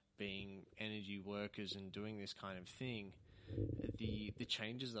being energy workers and doing this kind of thing, the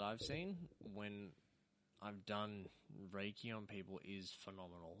changes that I've seen when I've done Reiki on people is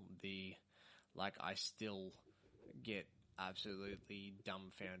phenomenal. I still get absolutely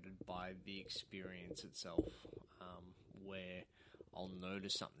dumbfounded by the experience itself, where I'll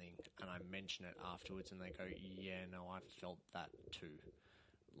notice something and I mention it afterwards and they go, yeah, no, I felt that too.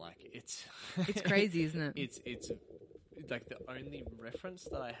 Like it's crazy, isn't it? It's like the only reference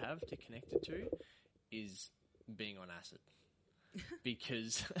that I have to connect it to is being on acid.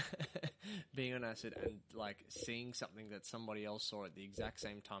 Because being on acid and like seeing something that somebody else saw at the exact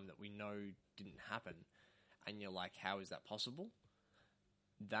same time that we know didn't happen, and you're like, how is that possible?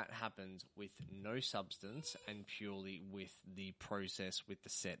 That happens with no substance and purely with the process, with the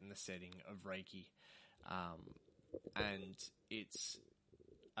set and the setting of Reiki. And it's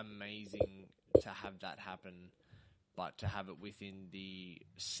amazing to have that happen, but to have it within the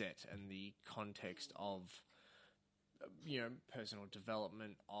set and the context of, personal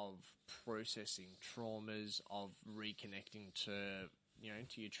development, of processing traumas, of reconnecting to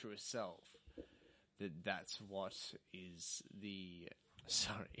your truest self. That's what is the...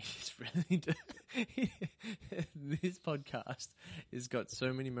 Sorry, it's really... This podcast has got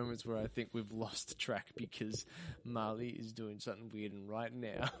so many moments where I think we've lost track because Marley is doing something weird, and right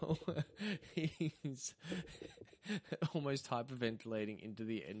now he's almost hyperventilating into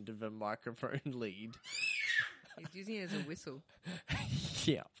the end of a microphone lead. He's using it as a whistle.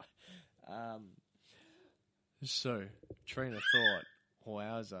 Yep. So, train of thought.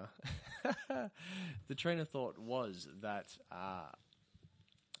 Wowza. The train of thought was that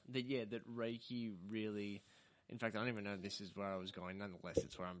Reiki really, in fact, I don't even know if this is where I was going, nonetheless,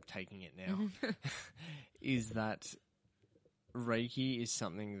 it's where I'm taking it now, is that Reiki is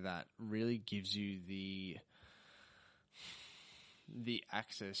something that really gives you the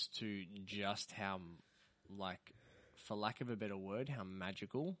access to just how, like, for lack of a better word, how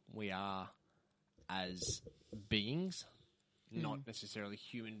magical we are as beings. Not necessarily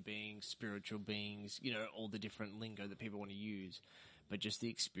human beings, spiritual beings, all the different lingo that people want to use, but just the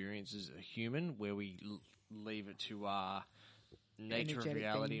experience as a human where we leave it to our nature of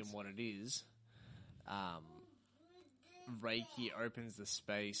reality and what it is. Reiki opens the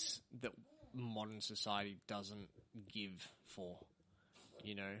space that modern society doesn't give for.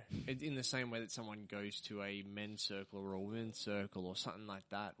 You know, in the same way that someone goes to a men's circle or a women's circle or something like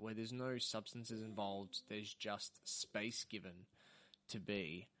that, where there's no substances involved, there's just space given to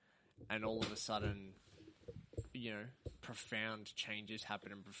be, and all of a sudden, you know, profound changes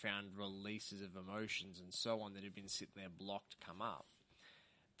happen and profound releases of emotions and so on that have been sitting there blocked come up.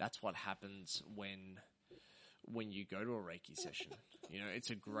 That's what happens when you go to a Reiki session. You know,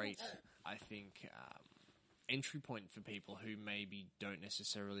 it's a great, I think, entry point for people who maybe don't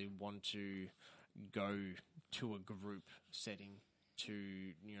necessarily want to go to a group setting to,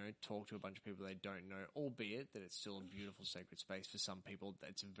 you know, talk to a bunch of people they don't know, albeit that it's still a beautiful sacred space for some people.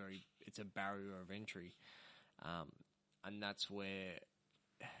 It's a barrier of entry. And that's where,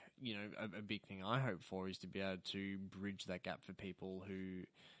 you know, a big thing I hope for is to be able to bridge that gap for people who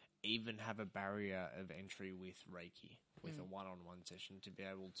even have a barrier of entry with Reiki, with a one-on-one session, to be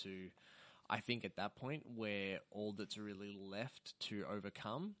able to, I think at that point where all that's really left to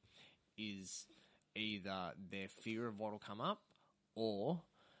overcome is either their fear of what will come up or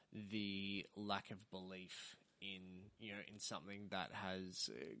the lack of belief in, you know, in something that has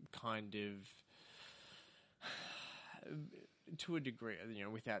kind of, to a degree, you know,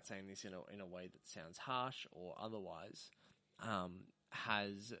 without saying this in a way that sounds harsh or otherwise,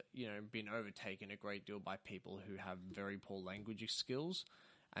 has, you know, been overtaken a great deal by people who have very poor language skills,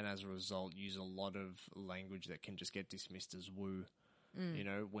 and as a result use a lot of language that can just get dismissed as woo. You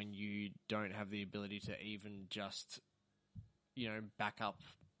know, when you don't have the ability to even just, you know, back up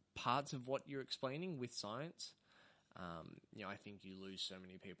parts of what you're explaining with science, you know, I think you lose so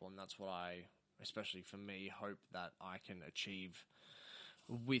many people, and that's what I, especially for me, hope that I can achieve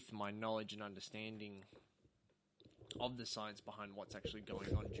with my knowledge and understanding of the science behind what's actually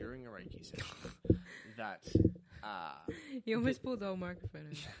going on during a Reiki session. That you almost pulled the whole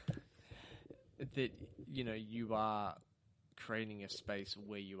microphone over. That, you know, you are creating a space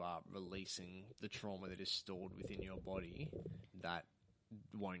where you are releasing the trauma that is stored within your body that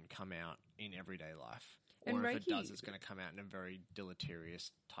won't come out in everyday life. And or if Reiki, it does, it's going to come out in a very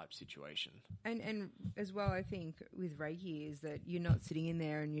deleterious type situation. And as well, I think with Reiki is that you're not sitting in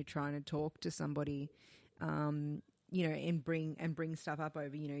there and you're trying to talk to somebody, you know, and bring stuff up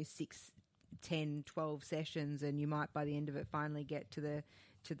over, you know, 6, 10, 12 sessions, and you might by the end of it finally get to the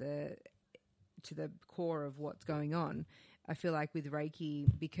core of what's going on. I feel like with Reiki,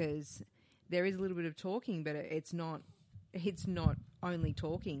 because there is a little bit of talking, but it's not only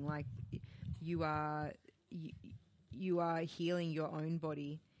talking. Like you are healing your own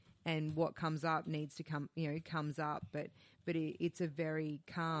body, and what comes up needs to come, you know, comes up, but it's a very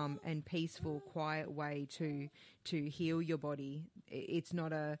calm and peaceful, quiet way to heal your body. It's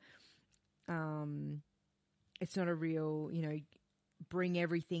not a real, you know, bring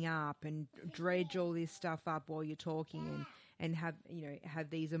everything up and dredge all this stuff up while you're talking and have, you know,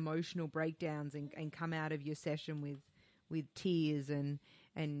 have these emotional breakdowns and come out of your session with tears and,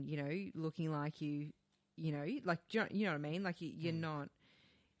 you know, looking like you know, like, you know what I mean? Like you're not,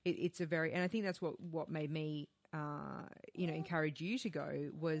 it's a very, and I think that's what made me, you know, encourage you to go,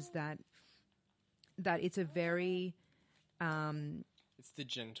 was that it's a very, it's the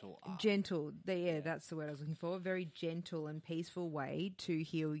gentle art. That's the word I was looking for. A very gentle and peaceful way to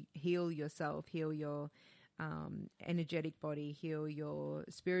heal yourself, heal your energetic body, heal your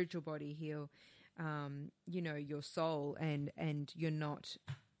spiritual body, heal, you know, your soul, and you're not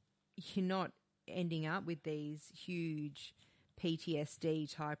ending up with these huge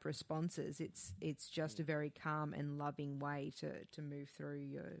PTSD type responses. It's just a very calm and loving way to move through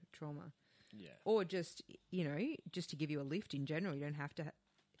your trauma. Yeah. Or just, you know, just to give you a lift in general. You don't have to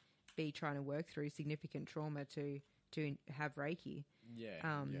be trying to work through significant trauma to have Reiki.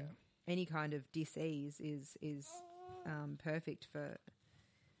 Yeah. Any kind of dis-ease is perfect for,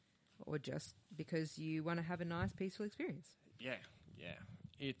 or just because you want to have a nice, peaceful experience. Yeah.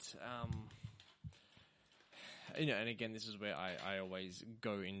 It's, you know, and again, this is where I always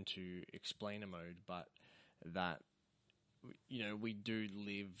go into explainer mode, but that, you know, we do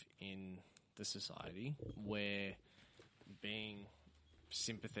live in the society where being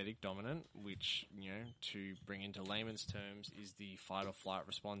sympathetic dominant, which, you know, to bring into layman's terms, is the fight or flight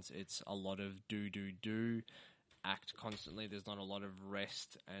response. It's a lot of do, act constantly. There's not a lot of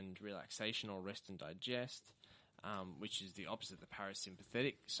rest and relaxation or rest and digest, which is the opposite, the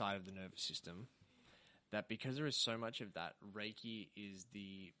parasympathetic side of the nervous system. That because there is so much of that, Reiki is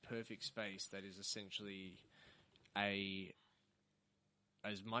the perfect space that is essentially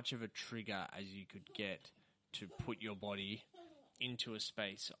as much of a trigger as you could get to put your body into a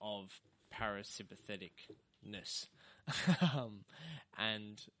space of parasympatheticness.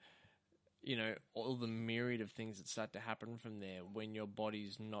 And you know, all the myriad of things that start to happen from there when your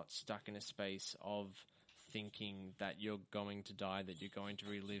body's not stuck in a space of thinking that you're going to die, that you're going to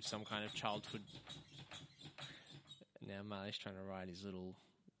relive some kind of childhood. Now Marley's trying to ride his little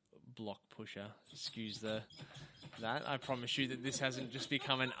block pusher. Excuse that. I promise you that this hasn't just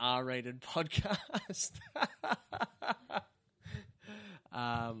become an R-rated podcast.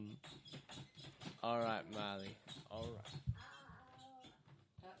 All right, Marley. All right.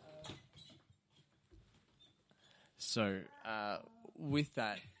 So, with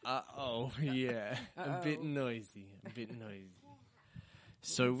that, yeah, a bit noisy.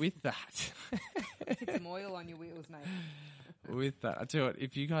 So with that, Get some oil on your wheels, mate. with that, I tell you what,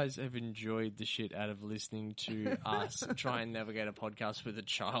 if you guys have enjoyed the shit out of listening to us try and navigate a podcast with a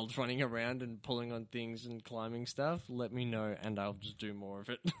child running around and pulling on things and climbing stuff, let me know and I'll just do more of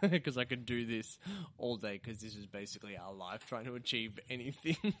it because I could do this all day because this is basically our life, trying to achieve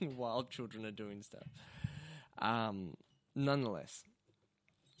anything while children are doing stuff. Nonetheless,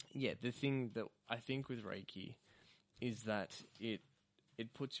 yeah, the thing that I think with Reiki is that it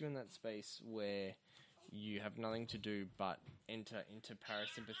puts you in that space where you have nothing to do but enter into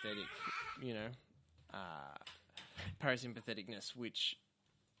parasympathetic, parasympatheticness, which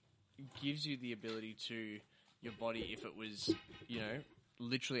gives you the ability to your body, if it was,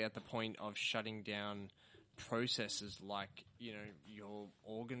 literally at the point of shutting down processes like, your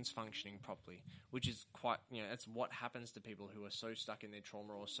organs functioning properly, which is quite, that's what happens to people who are so stuck in their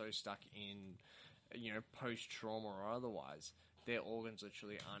trauma or so stuck in, post-trauma or otherwise. Their organs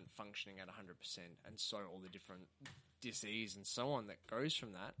literally aren't functioning at 100%, and so all the different disease and so on that goes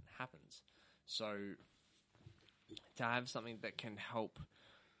from that happens. So to have something that can help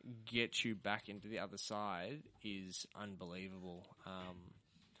get you back into the other side is unbelievable.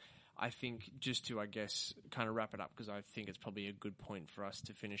 I think just to, kind of wrap it up, because I think it's probably a good point for us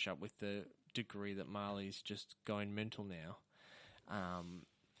to finish up with the degree that Marley's just going mental now.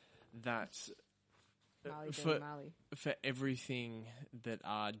 That for everything that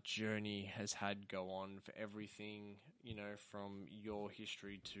our journey has had go on, for everything, from your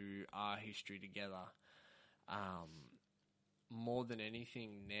history to our history together, more than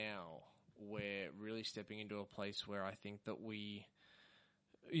anything now, we're really stepping into a place where I think that we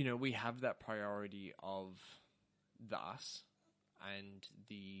have that priority of the us and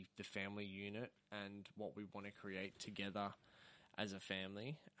the family unit and what we want to create together as a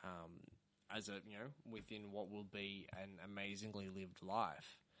family, within what will be an amazingly lived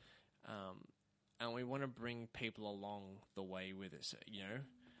life. And we want to bring people along the way with us.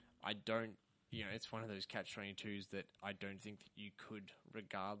 I don't, it's one of those catch-22s that I don't think that you could,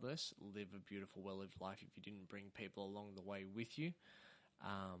 regardless, live a beautiful, well-lived life if you didn't bring people along the way with you.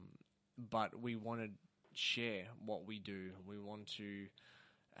 But we want to share what we do. We want to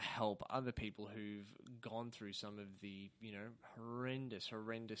help other people who've gone through some of the,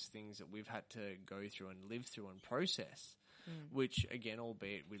 horrendous things that we've had to go through and live through and process, which, again,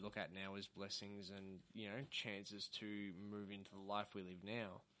 albeit we look at now as blessings and, chances to move into the life we live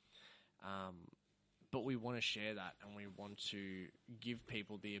now. But we want to share that, and we want to give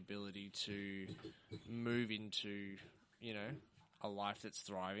people the ability to move into, a life that's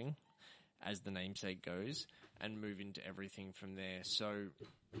thriving, as the namesake goes, and move into everything from there. So,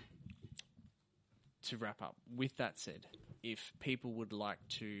 to wrap up, with that said, if people would like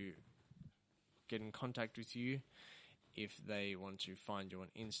to get in contact with you, if they want to find you on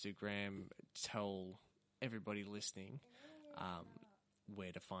Instagram, tell everybody listening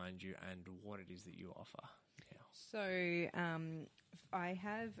where to find you and what it is that you offer. Yeah. So I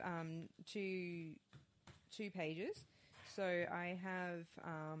have two pages. So I have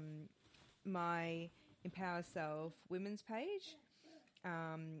my Empower Self women's page,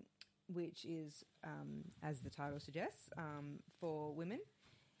 which is, as the title suggests, for women.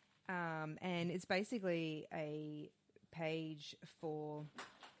 And it's basically a page for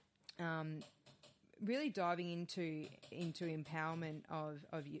really diving into empowerment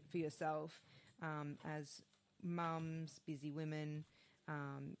of you, for yourself as mums, busy women,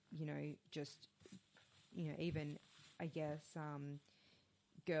 even, I guess,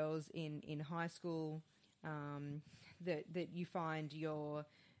 girls in high school, that you find you're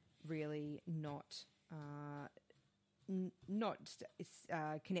really not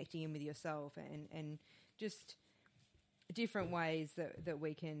connecting in with yourself, and just different ways that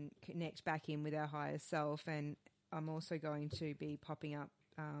we can connect back in with our higher self. And I'm also going to be popping up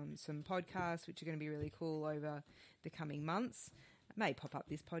some podcasts which are going to be really cool over the coming months. I may pop up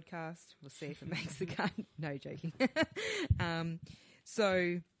this podcast. We'll see if it makes the cut. No, joking. And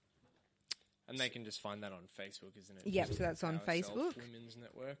they can just find that on Facebook, isn't it? Yep, so that's on Facebook. Women's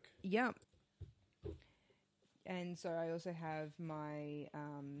Network. Yep. and so I also have my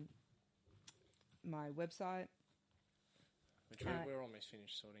my website. Which we're almost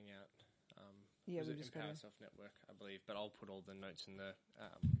finished sorting out. Yeah, was we it just Empower gotta- Self Network, I believe. But I'll put all the notes in the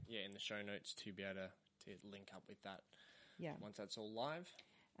in the show notes to be able to link up with that Yeah. once that's all live.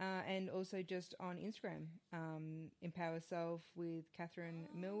 And also just on Instagram, Empower Self with Catherine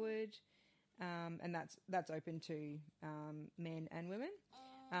Millwood, and that's open to men and women.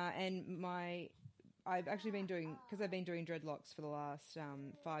 And I've actually been doing, because I've been doing dreadlocks for the last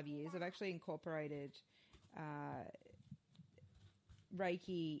 5 years. I've actually incorporated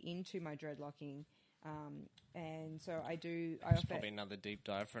Reiki into my dreadlocking, and so I It's probably another deep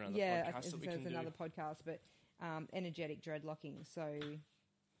dive for another podcast that we can do. another podcast, but energetic dreadlocking. So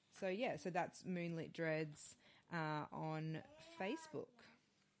that's Moonlit Dreads on Facebook.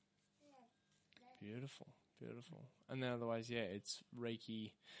 Beautiful, beautiful. And then otherwise, yeah, it's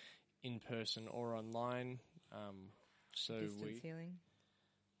Reiki in person or online. So Distance healing.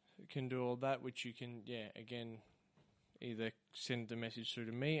 can do all that, which you can, again, either send the message through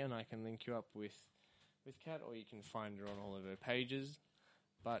to me and I can link you up with Kat, or you can find her on all of her pages.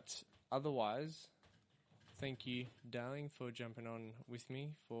 But otherwise, thank you, darling, for jumping on with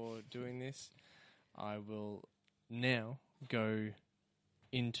me for doing this. I will now go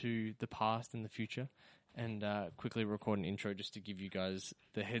into the past and the future and quickly record an intro just to give you guys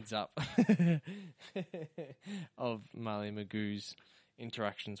the heads up of Marley Magoo's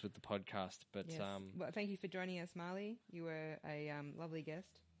interactions with the podcast. But Yes. Well, thank you for joining us, Marley. You were a lovely guest.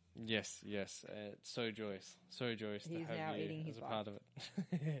 yes, so joyous to He's now have you eating as his a life. part of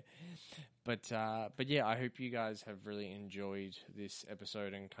it. But yeah, I hope you guys have really enjoyed this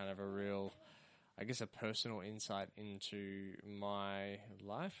episode and kind of a real, I guess, a personal insight into my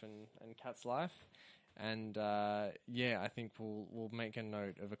life and Kat's life. And I think we'll make a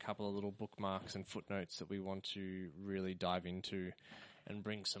note of a couple of little bookmarks and footnotes that we want to really dive into and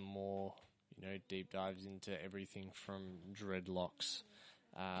bring some more, deep dives into everything from dreadlocks,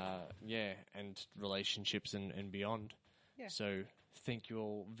 and relationships and beyond. Yeah. So thank you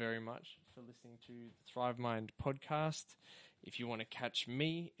all very much for listening to the Thrive Mind podcast. If you want to catch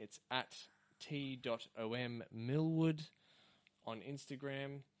me, it's at t.ommillwood on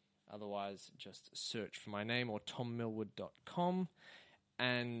Instagram. Otherwise, just search for my name or tommillwood.com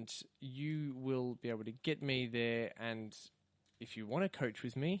and you will be able to get me there. And if you want to coach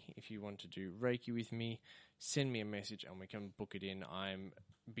with me, if you want to do Reiki with me, send me a message and we can book it in. I'm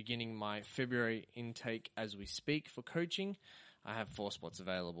beginning my February intake as we speak for coaching. I have 4 spots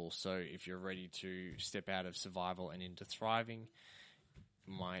available. So if you're ready to step out of survival and into thriving,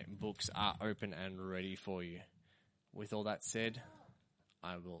 my books are open and ready for you. With all that said,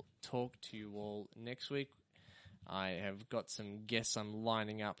 I will talk to you all next week. I have got some guests I'm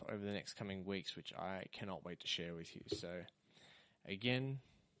lining up over the next coming weeks, which I cannot wait to share with you. So, again,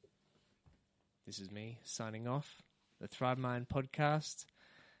 this is me signing off, the Thrive Mind podcast,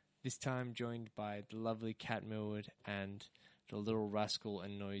 this time joined by the lovely Kat Millwood and the little rascal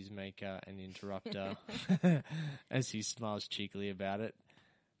and noisemaker and interrupter, as he smiles cheekily about it,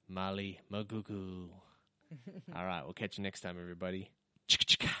 Marley Magoo. All right, we'll catch you next time, everybody. Chicka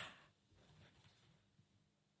chicka.